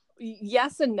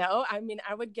 Yes and no. I mean,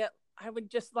 I would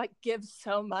just like give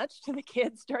so much to the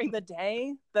kids during the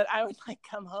day that I would like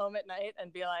come home at night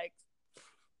and be like,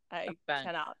 I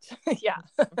cannot. Yeah.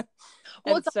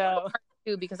 Well, it's so hard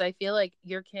too, because I feel like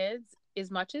your kids, as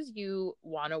much as you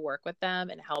want to work with them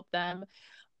and help them,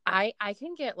 I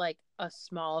can get like a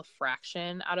small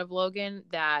fraction out of Logan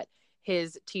that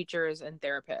his teachers and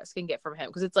therapists can get from him,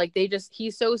 because it's like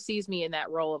he so sees me in that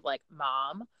role of like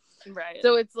mom. Right.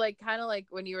 So it's like kind of like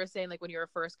when you were saying, like when you were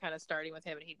first kind of starting with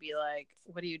him and he'd be like,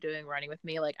 what are you doing running with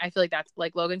me? Like, I feel like that's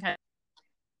like Logan kind of,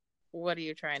 what are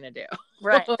you trying to do?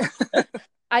 Right.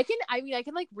 I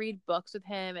can like read books with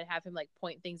him and have him like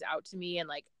point things out to me, and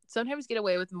like sometimes get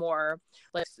away with more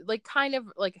like kind of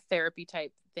like therapy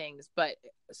type things, but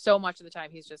so much of the time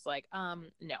he's just like,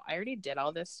 no, I already did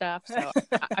all this stuff, so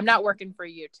I'm not working for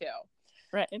you too.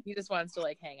 Right. He just wants to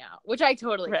like hang out, which I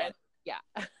totally get. Yeah.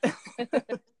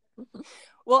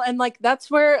 Well, and like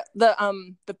that's where the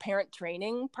parent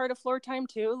training part of floor time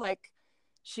too, like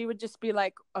she would just be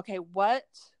like, okay, what,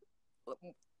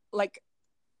 like,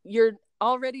 you're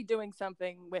already doing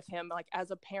something with him, like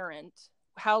as a parent,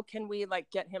 how can we like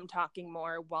get him talking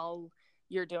more while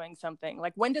you're doing something?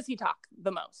 Like, when does he talk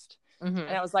the most? And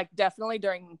I was like, definitely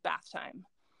during bath time.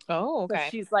 Oh, okay. So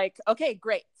she's like, okay,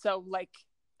 great. So like,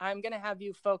 I'm gonna have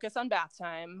you focus on bath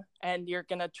time, and you're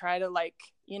gonna try to like,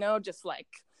 just like,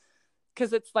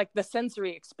 because it's like the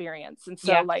sensory experience, and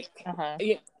so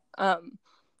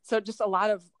so just a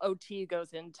lot of OT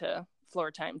goes into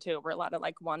floor time too. We're a lot of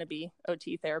like wannabe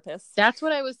OT therapists. That's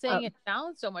what I was saying. It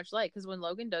sounds so much like, because when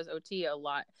Logan does OT a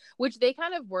lot, which they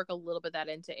kind of work a little bit that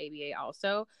into ABA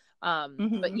also.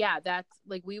 But yeah, that's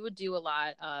like, we would do a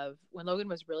lot of, when Logan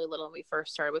was really little and we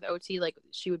first started with OT, like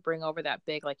she would bring over that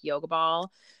big like yoga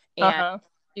ball, and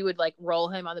she would like roll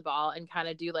him on the ball and kind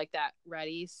of do like that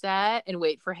ready set and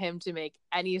wait for him to make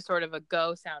any sort of a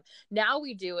go sound. Now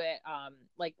we do it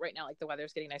like right now, like the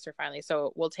weather's getting nicer finally,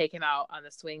 so we'll take him out on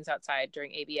the swings outside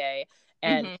during ABA,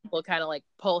 and we'll kind of like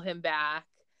pull him back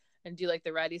and do like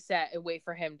the ready set and wait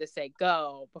for him to say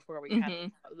go before we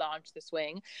kind of launch the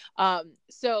swing.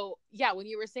 So yeah, when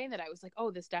you were saying that, I was like,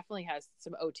 oh, this definitely has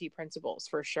some OT principles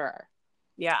for sure.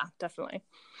 Yeah, definitely.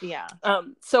 Yeah.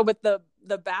 So with the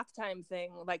bath time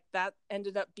thing, like that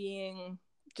ended up being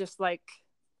just like,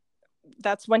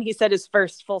 that's when he said his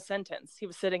first full sentence. He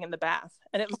was sitting in the bath,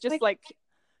 and it was just like,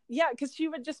 yeah, because she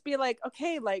would just be like,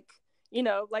 okay, like,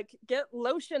 like get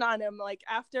lotion on him like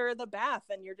after the bath,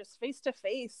 and you're just face to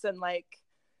face, and like,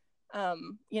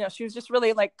 she was just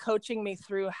really like coaching me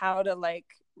through how to like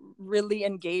really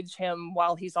engage him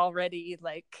while he's already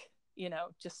like,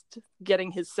 just getting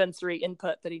his sensory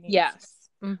input that he needs. Yes.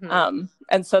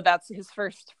 And so that's his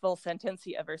first full sentence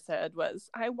he ever said was,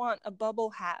 I want a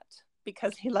bubble hat,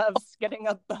 because he loves getting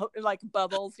like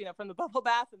bubbles, from the bubble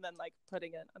bath, and then like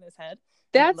putting it on his head.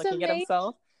 That's looking amazing. At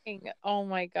himself. Oh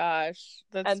my gosh.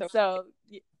 That's so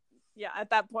yeah, at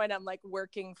that point I'm like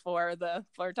working for the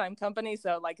floor time company.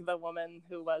 So like the woman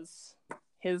who was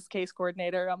his case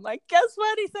coordinator, I'm like, guess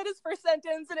what? He said his first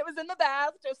sentence and it was in the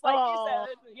bath, just like he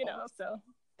said, so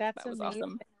that was amazing.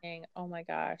 Awesome. Oh my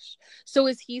gosh. So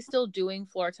is he still doing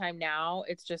floor time now?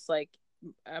 It's just like,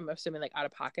 I'm assuming like out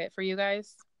of pocket for you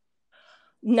guys?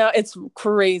 No, it's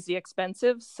crazy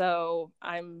expensive. So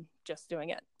I'm just doing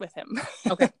it with him.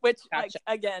 Okay. Which gotcha.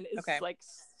 like, again, is like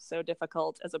so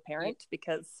difficult as a parent,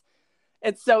 because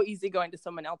it's so easy going to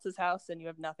someone else's house and you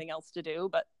have nothing else to do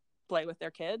but play with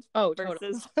their kids totally.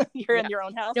 versus you're in your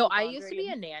own house. No, I used to be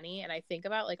a nanny, and I think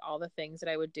about like all the things that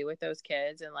I would do with those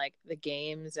kids and like the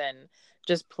games and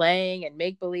just playing and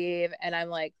make believe, and I'm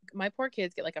like, my poor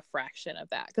kids get like a fraction of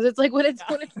that, because it's like when it's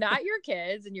not your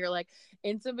kids and you're like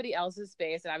in somebody else's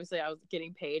space, and obviously I was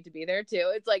getting paid to be there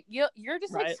too. It's like you're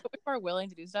just like so much more willing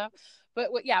to do stuff.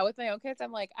 But with my own kids,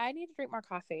 I'm like, I need to drink more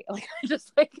coffee. Like, I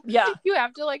just like, you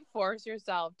have to like force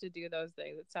yourself to do those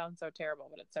things. It sounds so terrible,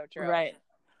 but it's so true. Right.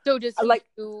 So does he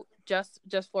do just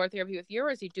floor therapy with you, or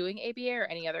is he doing ABA or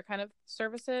any other kind of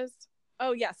services?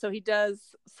 Oh yeah. So he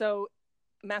does. So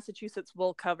Massachusetts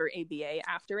will cover ABA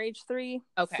after age 3.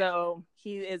 Okay. So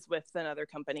he is with another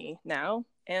company now,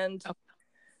 and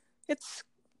it's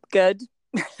good.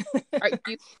 Do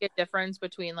you see a difference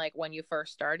between like when you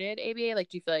first started ABA? Like,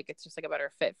 do you feel like it's just like a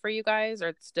better fit for you guys, or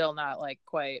it's still not like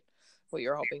quite what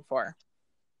you're hoping for?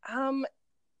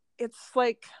 It's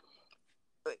like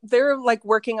they're like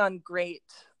working on great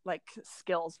like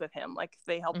skills with him. Like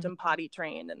they helped him potty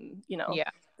train, and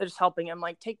they're just helping him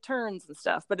like take turns and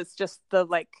stuff. But it's just the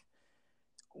like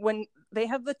when they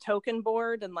have the token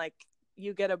board and like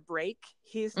you get a break,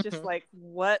 he's just like,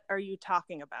 what are you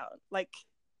talking about? Like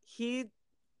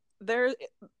they're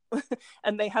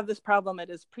and they have this problem at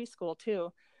his preschool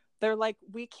too. They're like,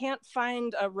 we can't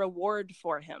find a reward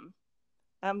for him.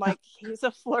 I'm like, he's a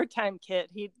floor time kid.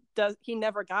 He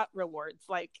never got rewards.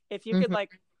 Like if you could like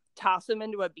toss him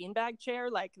into a beanbag chair,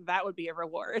 like that would be a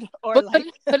reward. Or like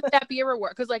could that be a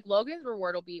reward? Because like Logan's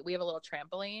reward will be, we have a little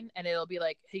trampoline, and it'll be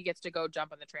like he gets to go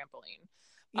jump on the trampoline.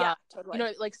 Yeah,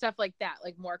 totally. Like stuff like that.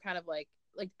 Like more kind of like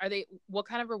what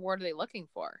kind of reward are they looking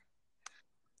for?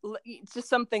 It's just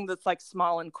something that's like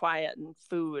small and quiet, and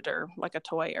food or like a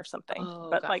toy or something.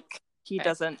 But like he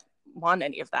doesn't want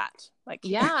any of that. Like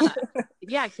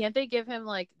can't they give him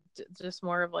like just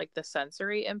more of like the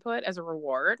sensory input as a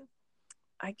reward?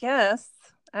 I guess.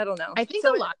 I don't know. I think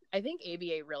I think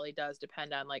ABA really does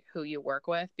depend on like who you work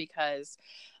with, because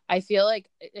I feel like,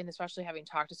 and especially having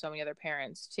talked to so many other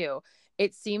parents too,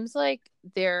 it seems like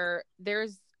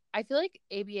I feel like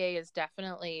ABA is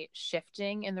definitely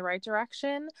shifting in the right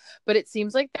direction, but it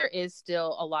seems like there is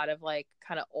still a lot of like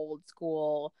kind of old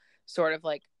school sort of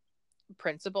like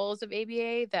principles of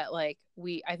ABA that like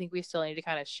I think we still need to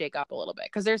kind of shake up a little bit,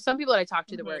 because there's some people that I talk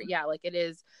to that where like it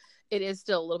is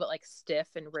still a little bit like stiff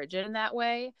and rigid in that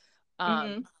way.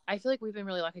 I feel like we've been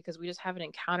really lucky because we just haven't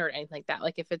encountered anything like that.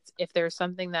 Like if there's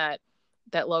something that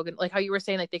Logan, like how you were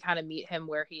saying, like they kind of meet him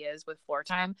where he is with floor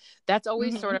time. That's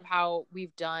always sort of how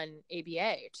we've done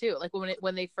ABA too. Like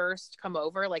when they first come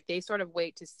over, like they sort of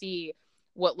wait to see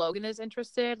what Logan is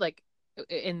interested like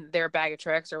in their bag of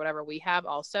tricks or whatever we have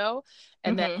also,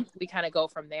 and then we kind of go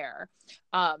from there.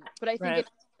 But I think it's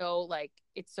so like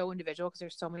it's so individual because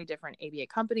there's so many different ABA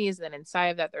companies, and then inside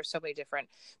of that there's so many different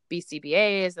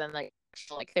BCBAs and like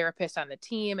therapists on the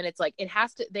team, and it's like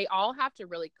they all have to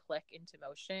really click into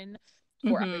motion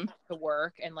for everything to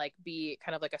work and like be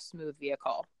kind of like a smooth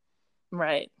vehicle.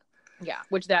 Right. Yeah,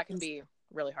 which that can be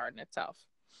really hard in itself.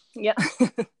 Yeah.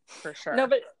 For sure. No,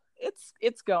 but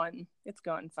it's going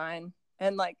fine.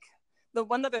 And like the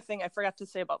one other thing I forgot to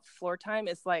say about floor time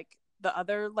is like the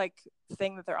other like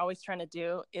thing that they're always trying to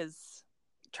do is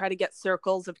try to get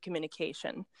circles of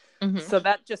communication. So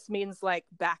that just means like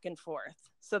back and forth.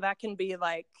 So that can be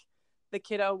like the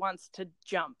kiddo wants to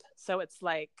jump. So it's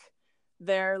like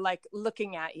they're like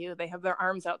looking at you. They have their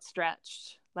arms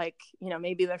outstretched. Like,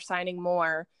 maybe they're signing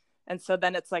more. And so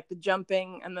then it's like the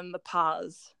jumping and then the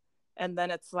pause. And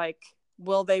then it's like,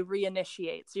 will they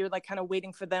reinitiate? So you're like kind of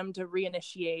waiting for them to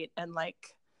reinitiate. And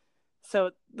like,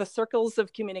 so the circles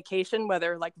of communication,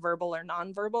 whether like verbal or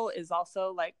nonverbal, is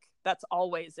also like, that's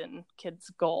always in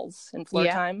kids' goals in floor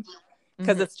time.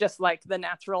 Because it's just like the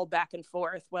natural back and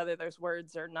forth, whether there's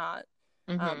words or not.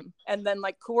 And then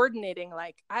like coordinating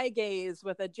like eye gaze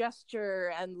with a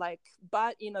gesture and like,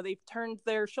 but they've turned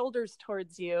their shoulders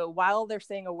towards you while they're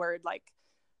saying a word, like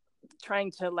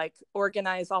trying to like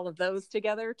organize all of those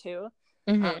together too,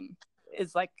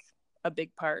 is like a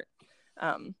big part.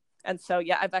 And so,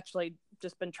 yeah, I've actually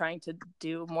just been trying to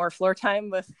do more floor time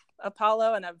with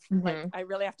Apollo, and I've like, I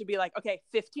really have to be like, okay,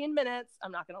 15 minutes.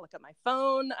 I'm not going to look at my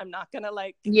phone. I'm not going to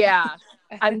like,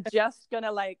 I'm just going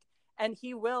to like, and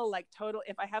he will like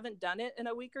if I haven't done it in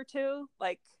a week or two,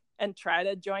 like, and try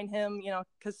to join him,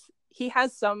 cause he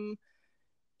has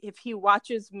if he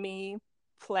watches me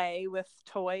play with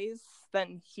toys,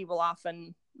 then he will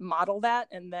often model that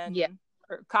and then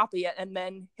or copy it. And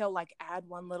then he'll like add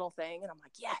one little thing. And I'm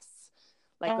like, yes,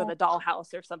 like with a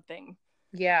dollhouse or something.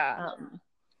 Yeah.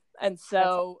 And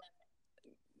so,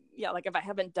 yeah, like if I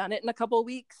haven't done it in a couple of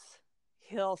weeks,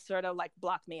 he'll sort of like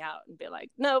block me out and be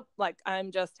like, nope, like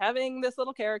I'm just having this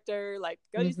little character, like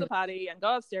go use the potty and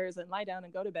go upstairs and lie down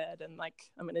and go to bed, and like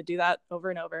I'm gonna do that over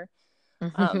and over.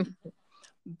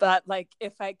 But like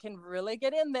if I can really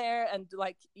get in there, and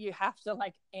like you have to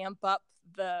like amp up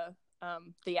the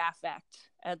affect,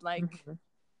 and like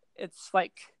it's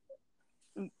like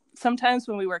sometimes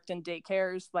when we worked in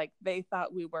daycares, like they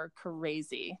thought we were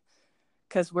crazy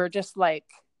because we're just like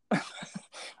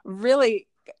really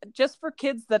just for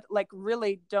kids that like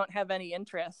really don't have any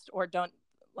interest or don't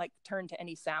like turn to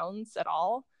any sounds at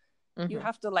all. You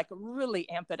have to like really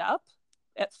amp it up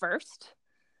at first,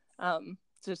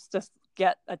 just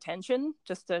get attention,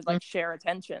 just to like share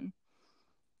attention.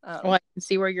 Well, I can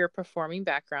see where your performing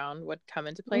background would come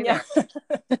into play there.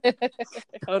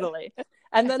 Totally.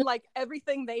 And then like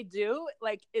everything they do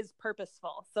like is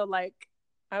purposeful. So like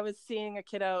I was seeing a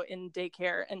kiddo in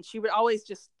daycare, and she would always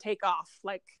just take off.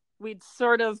 Like we'd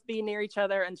sort of be near each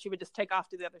other, and she would just take off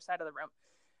to the other side of the room.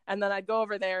 And then I'd go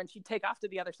over there and she'd take off to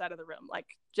the other side of the room, like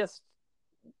just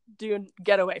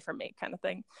get away from me kind of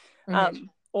thing.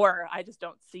 Or I just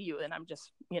don't see you and I'm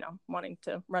just, wanting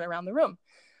to run around the room.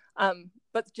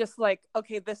 But just like,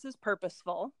 okay, this is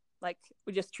purposeful. Like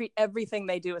we just treat everything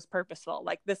they do as purposeful.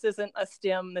 Like this isn't a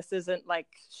stim. This isn't like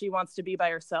she wants to be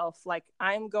by herself. Like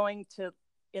I'm going to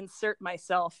insert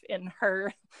myself in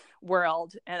her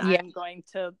world, and I'm going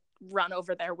to run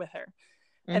over there with her.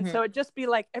 And so it'd just be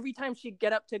like every time she'd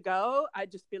get up to go,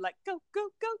 I'd just be like, go, go,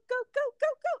 go, go, go, go,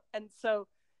 go.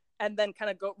 And then kind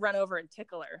of go run over and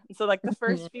tickle her. And so like the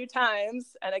first few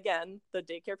times, and again, the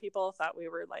daycare people thought we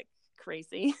were like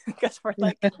crazy because we're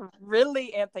like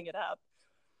really amping it up.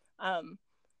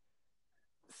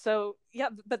 So yeah,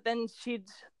 but then she'd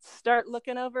start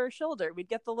looking over her shoulder. We'd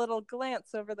get the little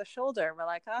glance over the shoulder. We're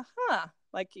like,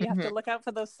 like you have to look out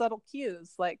for those subtle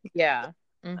cues. Like,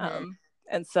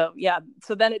 and so,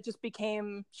 so then it just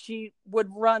became, she would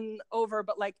run over,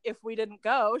 but like, if we didn't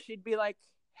go, she'd be like,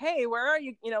 hey, where are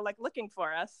you? Like looking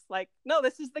for us. Like, no,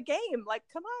 this is the game. Like,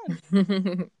 come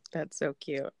on. That's so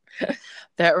cute.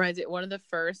 That reminds me, one of the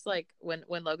first, like when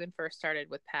Logan first started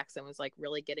with PAX and was like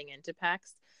really getting into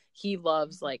PAX, he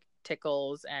loves like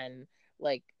tickles and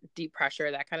like deep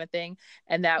pressure, that kind of thing.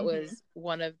 And that was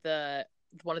one of the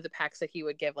packs that he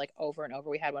would give like over and over.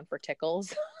 We had one for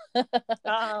tickles.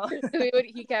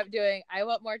 He kept doing, I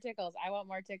want more tickles,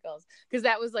 because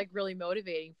that was like really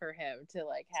motivating for him to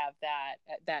like have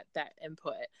that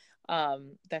input.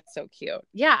 That's so cute.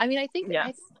 I mean, I think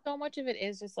so much of it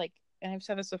is just like, and I've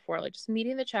said this before, like just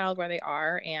meeting the child where they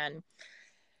are and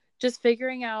just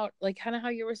figuring out like kind of how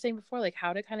you were saying before, like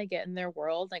how to kind of get in their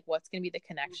world, like what's going to be the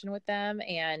connection with them.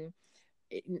 And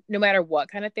no matter what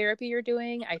kind of therapy you're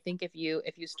doing, I think if you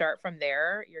start from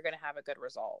there, you're going to have a good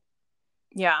result.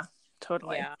 Yeah,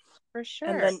 totally. Yeah, for sure.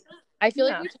 And then I feel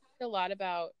like we talked a lot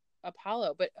about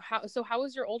Apollo, but how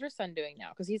is your older son doing now?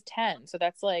 Because he's 10. So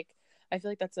that's like, I feel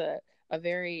like that's a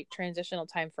very transitional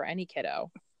time for any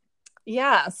kiddo.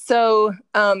 Yeah. So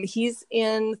he's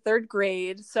in 3rd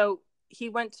grade. So he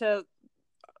went to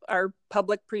our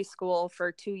public preschool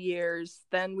for 2 years.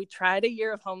 Then we tried a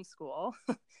year of homeschool.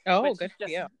 Oh, good for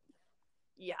you.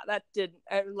 Yeah, that did,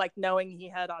 like knowing he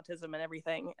had autism and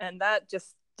everything. And that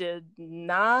just did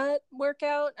not work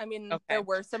out. I mean, there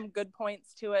were some good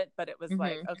points to it, but it was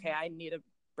like, okay, I need a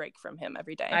break from him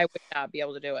every day. I would not be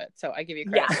able to do it. So I give you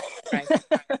credit.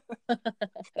 Yeah.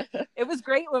 It was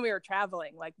great when we were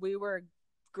traveling. Like we were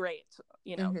great,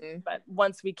 but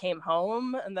once we came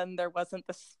home and then there wasn't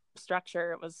the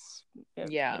structure, it was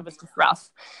just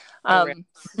rough.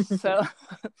 So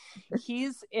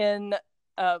he's in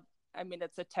I mean,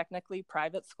 it's a technically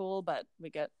private school, but we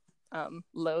get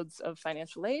loads of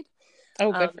financial aid.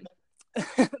 Oh,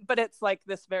 good. But it's like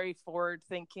this very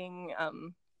forward-thinking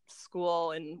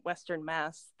school in Western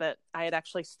Mass that I had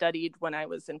actually studied when I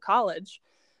was in college.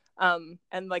 And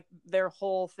like their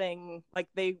whole thing, like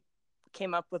they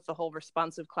came up with the whole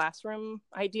responsive classroom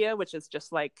idea, which is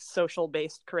just like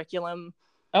social-based curriculum.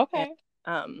 Okay.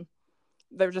 And,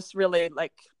 they're just really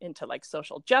like into like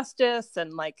social justice,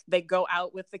 and like they go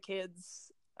out with the kids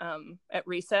at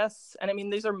recess. And I mean,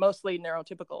 these are mostly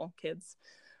neurotypical kids,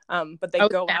 but they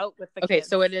go out with the kids. Okay,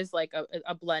 so it is like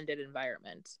a blended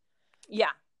environment.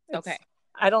 Yeah. Okay.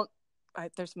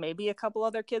 There's maybe a couple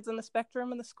other kids in the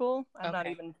spectrum in the school. I'm not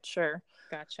even sure.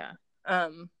 Gotcha.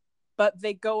 But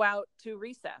they go out to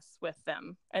recess with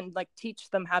them and like teach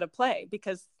them how to play,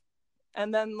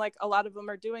 and then like a lot of them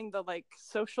are doing the like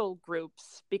social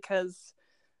groups because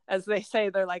as they say,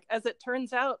 they're like, as it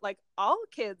turns out, like all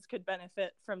kids could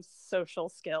benefit from social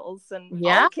skills, and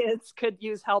all kids could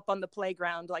use help on the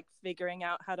playground, like figuring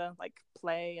out how to like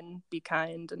play and be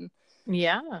kind and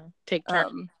take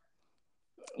turns.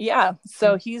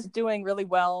 So he's doing really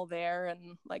well there,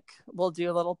 and like we'll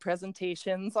do little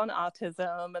presentations on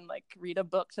autism and like read a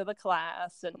book to the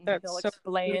class, and he'll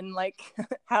explain like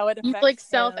how it affects him. He's like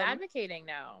self-advocating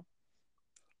now.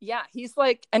 Yeah, he's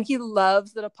like, and he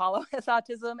loves that Apollo has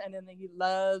autism, and then he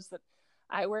loves that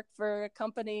I work for a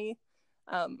company.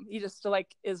 He just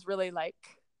like is really like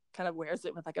kind of wears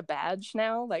it with like a badge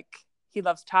now. Like he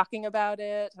loves talking about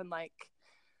it, and like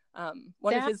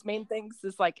one of his main things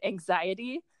is like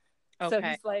anxiety. So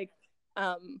he's like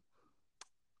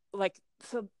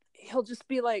so he'll just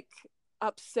be like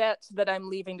upset that I'm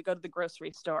leaving to go to the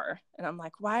grocery store, and I'm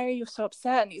like, why are you so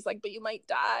upset? And he's like, but you might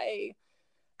die.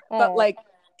 But like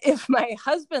if my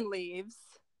husband leaves,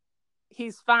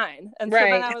 he's fine. And so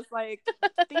then I was like,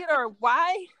 Theodore,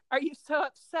 why are you so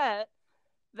upset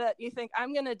that you think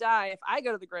I'm gonna die if I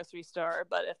go to the grocery store,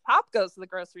 but if Pop goes to the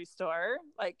grocery store,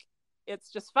 like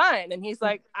it's just fine? And he's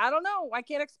like, I don't know, I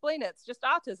can't explain it, it's just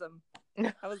autism.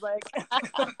 I was like,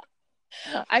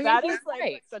 I mean, that is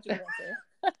like such a good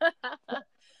answer.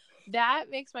 That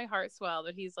makes my heart swell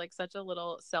that he's like such a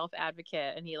little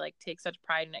self-advocate, and he like takes such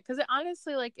pride in it, because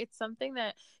honestly, like, it's something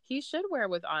that he should wear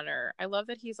with honor. I love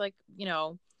that he's like, you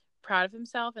know, proud of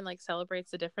himself and like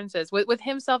celebrates the differences with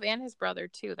himself and his brother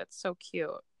too. That's so cute.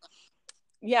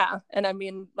 Yeah, and I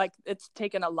mean, like, it's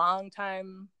taken a long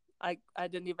time. I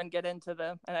didn't even get into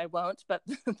and I won't, but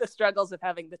the struggles of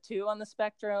having the two on the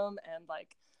spectrum, and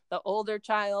like the older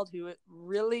child who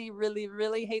really, really,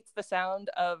 really hates the sound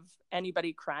of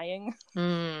anybody crying.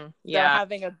 So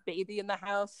having a baby in the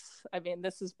house, I mean,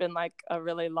 this has been like a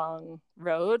really long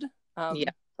road.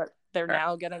 But they're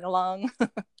now getting along.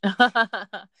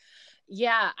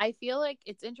 Yeah, I feel like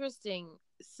it's interesting.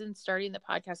 Since starting the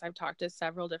podcast, I've talked to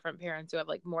several different parents who have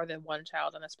like more than one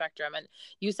child on the spectrum. And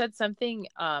you said something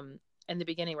in the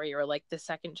beginning where you were like, the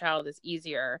second child is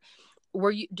easier.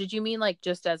 Did you mean like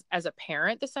just as a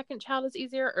parent, the second child is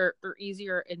easier, or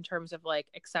easier in terms of like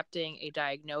accepting a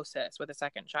diagnosis with a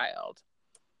second child?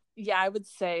 Yeah, I would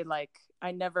say like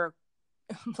I never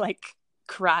like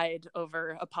cried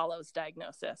over Apollo's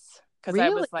diagnosis, because I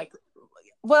was like,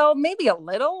 well, maybe a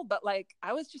little, but like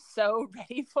I was just so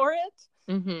ready for it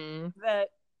that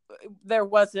there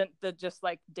wasn't the just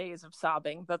like days of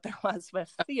sobbing that there was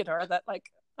with Theodore, that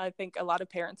like I think a lot of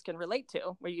parents can relate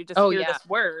to, where you just hear this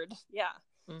word.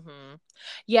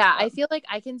 I feel like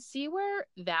I can see where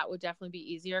that would definitely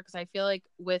be easier, because I feel like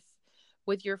with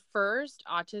your first,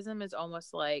 autism is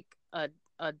almost like a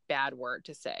bad word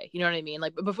to say, you know what I mean?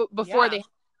 Like before they have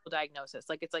a diagnosis,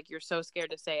 like it's like you're so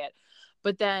scared to say it.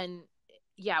 But then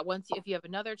if you have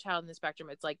another child in the spectrum,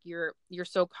 it's like you're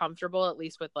so comfortable, at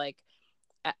least with like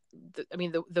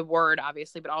the word,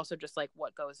 obviously, but also just like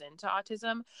what goes into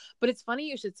autism. But it's funny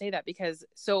you should say that, because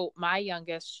so my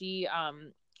youngest, she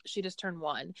just turned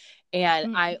 1,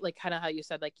 and I like kind of how you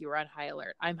said like you were on high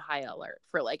alert. I'm high alert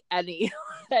for like any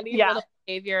little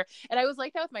behavior, and I was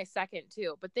like that with my second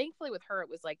too. But thankfully with her, it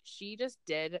was like she just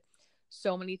did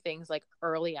so many things like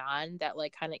early on that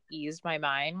like kind of eased my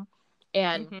mind.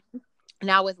 And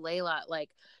now with Layla, like,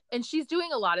 and she's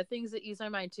doing a lot of things that ease my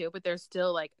mind too, but there's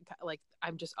still like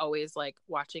I'm just always like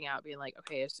watching out, being like,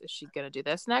 okay, is she gonna do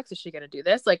this next? Is she gonna do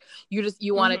this? Like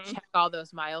you want to check all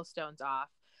those milestones off.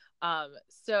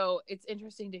 So it's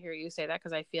interesting to hear you say that,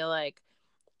 because I feel like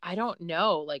I don't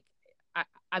know, like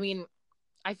I mean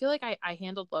I feel like I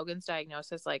handled Logan's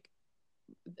diagnosis like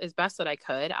as best that I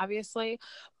could, obviously,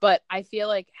 but I feel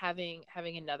like having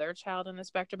another child on the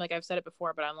spectrum, like I've said it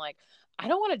before, but I'm like, I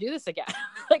don't want to do this again.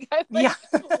 Like I'm like,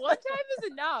 one time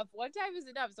is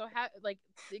enough. So like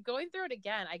going through it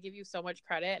again, I give you so much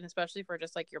credit, and especially for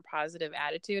just like your positive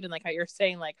attitude, and like how you're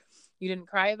saying like you didn't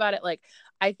cry about it. Like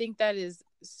I think that is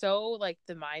so like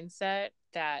the mindset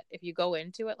that if you go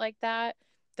into it like that,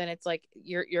 then it's like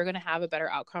you're gonna have a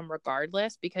better outcome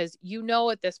regardless, because you know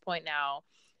at this point now,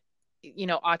 you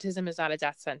know, autism is not a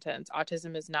death sentence.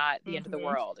 Autism is not the end of the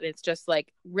world. It's just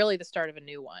like really the start of a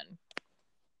new one.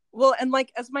 Well, and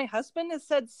like, as my husband has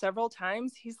said several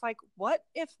times, he's like, what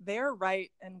if they're right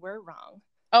and we're wrong?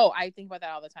 Oh, I think about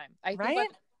that all the time. I think about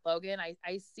Logan.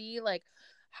 I see like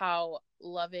how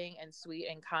loving and sweet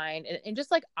and kind and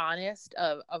just like honest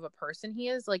of a person he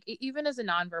is. Like even as a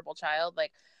nonverbal child,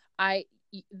 like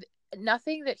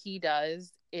nothing that he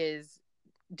does is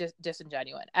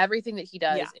disingenuous. Everything that he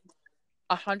does is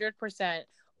 100%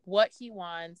 what he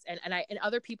wants. And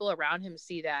other people around him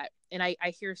see that. And I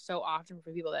hear so often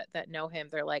from people that know him,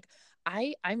 they're like,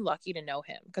 I'm lucky to know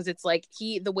him, because it's like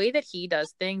the way that he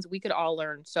does things, we could all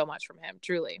learn so much from him,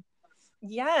 truly.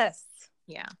 Yes.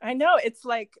 Yeah. I know. It's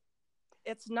like,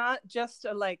 it's not just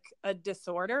a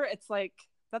disorder. It's like,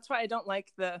 that's why I don't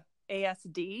like the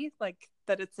ASD, like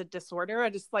that it's a disorder. I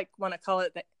just like want to call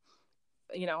it the,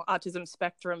 autism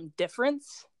spectrum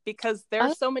difference, because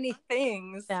there's so many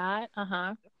things that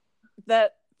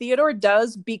Theodore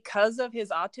does because of his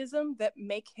autism that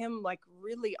make him like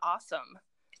really awesome.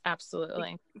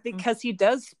 Absolutely. Because he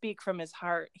does speak from his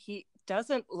heart. He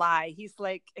doesn't lie. He's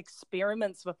like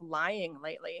experiments with lying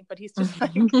lately, but he's just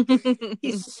like,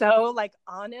 he's so like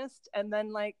honest. And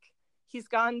then like, he's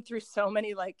gone through so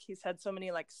many, like he's had so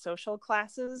many like social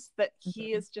classes that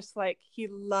he is just like, he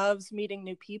loves meeting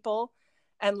new people.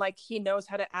 And like, he knows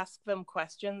how to ask them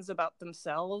questions about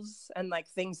themselves and like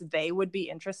things they would be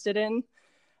interested in.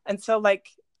 And so like,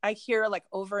 I hear like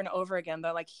over and over again,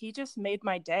 they're like, he just made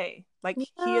my day. Like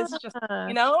he is just,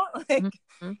 like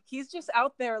he's just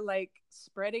out there like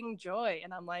spreading joy.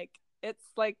 And I'm like, it's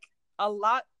like a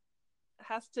lot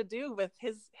has to do with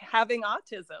his having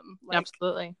autism. Like,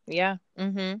 absolutely. Yeah.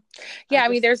 Yeah. I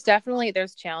mean, there's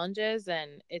challenges,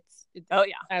 and it's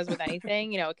as with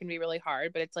anything, it can be really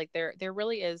hard, but it's like, there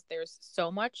really is, there's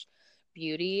so much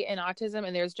beauty in autism,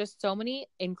 and there's just so many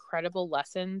incredible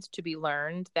lessons to be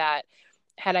learned that,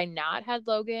 had I not had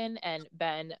Logan and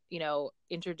been,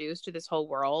 introduced to this whole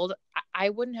world, I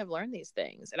wouldn't have learned these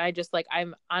things. And I just like,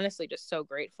 I'm honestly just so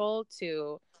grateful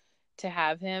to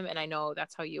have him. And I know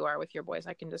that's how you are with your boys.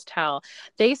 I can just tell.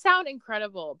 They sound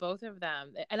incredible, both of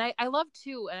them. And I love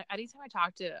too, anytime I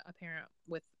talk to a parent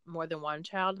with more than one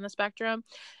child in the spectrum,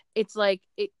 it's like,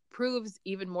 it proves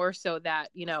even more so that,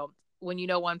 when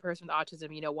one person with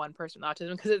autism, one person with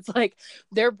autism, because it's like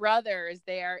they're brothers.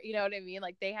 They are, you know what I mean?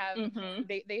 Like they have,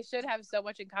 they should have so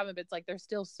much in common, but it's like they're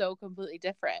still so completely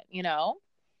different,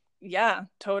 Yeah,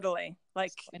 totally.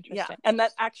 Like, yeah. And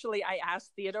that actually, I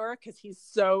asked Theodore because he's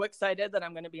so excited that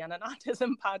I'm going to be on an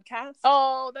autism podcast.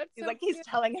 Oh, he's so like, cute. He's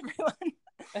telling everyone.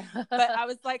 But I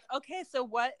was like, okay, so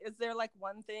what is there like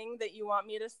one thing that you want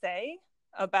me to say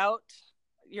about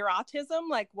your autism?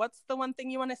 Like, what's the one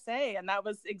thing you want to say? And that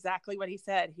was exactly what he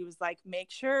said. He was like,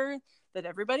 make sure that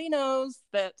everybody knows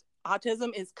that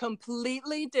autism is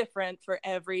completely different for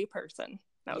every person.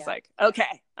 I was like,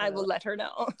 okay, I will let her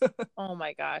know. Oh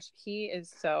my gosh, he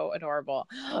is so adorable.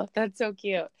 That's so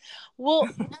cute. Well,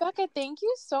 Becca, thank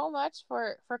you so much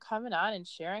for coming on and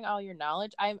sharing all your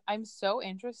knowledge. I'm so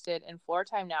interested in floor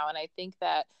time now, and I think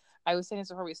that I was saying this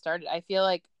before we started. I feel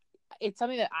like it's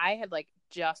something that I had like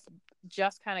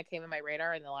just kind of came in my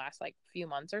radar in the last like few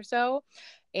months or so,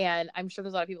 and I'm sure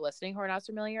there's a lot of people listening who are not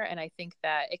familiar, and I think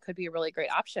that it could be a really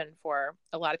great option for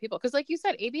a lot of people, because like you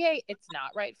said, ABA, it's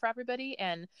not right for everybody,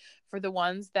 and for the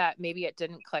ones that maybe it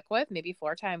didn't click with, maybe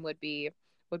floor time would be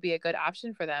a good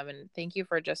option for them. And thank you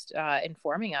for just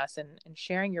informing us and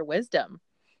sharing your wisdom.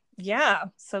 Yeah,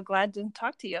 so glad to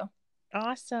talk to you.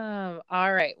 Awesome.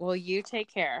 All right, well, you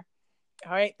take care.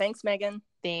 All right, thanks, Megan.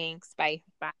 Thanks. Bye.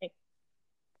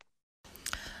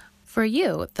 For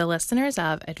you, the listeners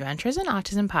of Adventures in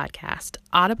Autism podcast,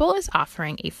 Audible is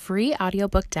offering a free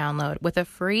audiobook download with a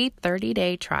free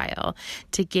 30-day trial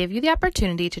to give you the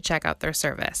opportunity to check out their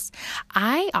service.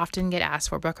 I often get asked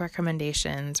for book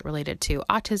recommendations related to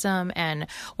autism, and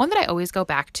one that I always go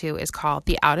back to is called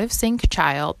The Out of Sync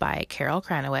Child by Carol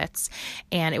Kranowitz,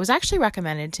 and it was actually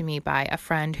recommended to me by a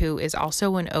friend who is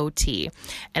also an OT.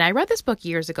 And I read this book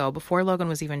years ago before Logan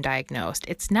was even diagnosed.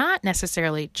 It's not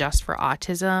necessarily just for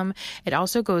autism. It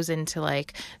also goes into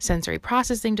like sensory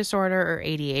processing disorder or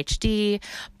ADHD,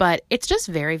 but it's just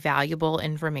very valuable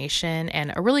information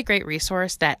and a really great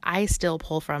resource that I still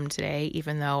pull from today,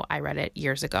 even though I read it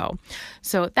years ago.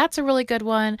 So that's a really good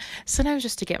one. Sometimes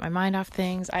just to get my mind off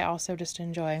things, I also just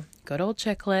enjoy good old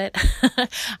chick lit.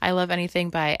 I love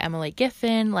anything by Emily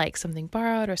Giffin, like Something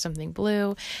Borrowed or Something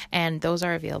Blue, and those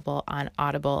are available on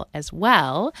Audible as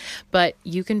well, but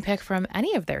you can pick from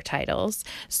any of their titles.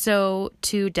 So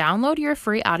to download your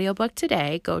free audiobook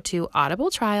today, go to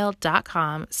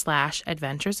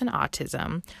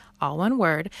audibletrial.com/adventuresinautism, all one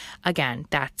word. Again,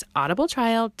 that's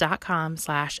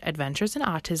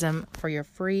audibletrial.com/adventuresinautism for your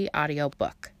free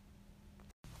audiobook.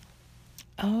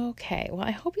 Okay, well, I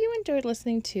hope you enjoyed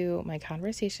listening to my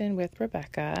conversation with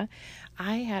Rebecca.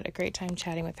 I had a great time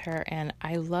chatting with her, and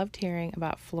I loved hearing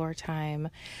about Floor Time.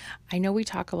 I know we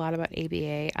talk a lot about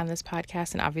ABA on this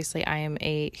podcast, and obviously I am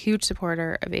a huge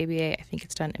supporter of ABA. I think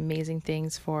it's done amazing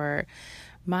things for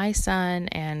my son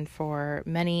and for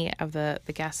many of the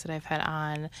guests that I've had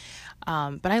on.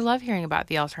 But I love hearing about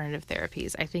the alternative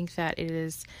therapies. I think that it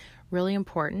is really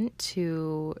important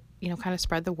to, kind of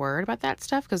spread the word about that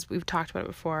stuff, because we've talked about it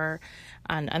before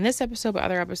on this episode, but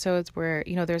other episodes where,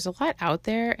 there's a lot out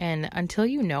there, and until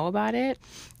you know about it,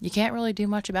 you can't really do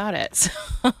much about it.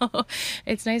 So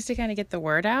it's nice to kind of get the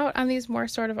word out on these more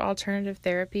sort of alternative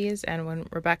therapies. And when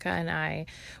Rebecca and I,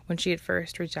 when she had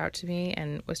first reached out to me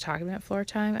and was talking about Floor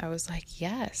Time, I was like,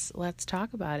 yes, let's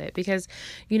talk about it, because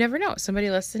you never know. Somebody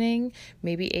listening,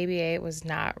 maybe ABA was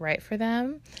not right for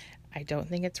them. I don't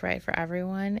think it's right for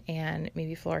everyone, and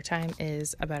maybe Floor Time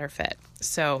is a better fit.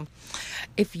 So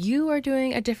if you are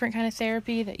doing a different kind of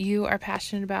therapy that you are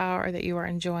passionate about or that you are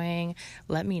enjoying,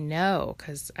 let me know,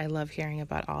 because I love hearing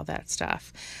about all that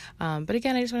stuff. But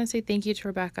again, I just want to say thank you to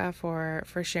Rebecca for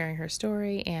sharing her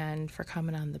story and for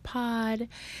coming on the pod.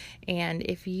 And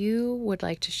if you would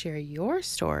like to share your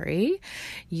story,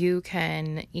 you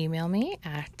can email me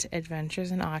at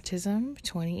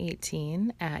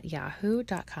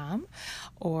adventuresinautism2018@yahoo.com.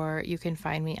 Or you can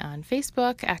find me on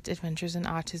Facebook at Adventures in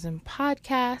Autism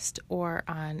Podcast, or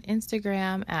on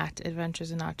Instagram at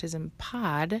Adventures in Autism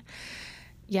Pod.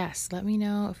 Yes, let me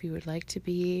know if you would like to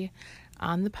be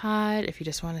on the pod, if you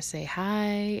just want to say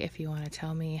hi, if you want to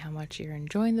tell me how much you're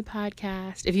enjoying the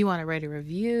podcast, if you want to write a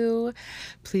review,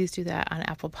 please do that on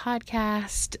Apple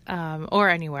Podcast, or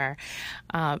anywhere.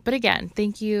 But again,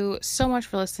 thank you so much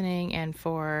for listening and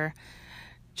for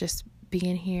just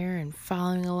being here and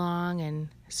following along and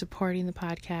supporting the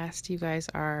podcast. You guys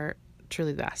are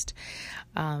truly the best.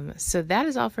 So that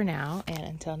is all for now. And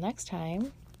until next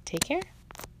time, take care.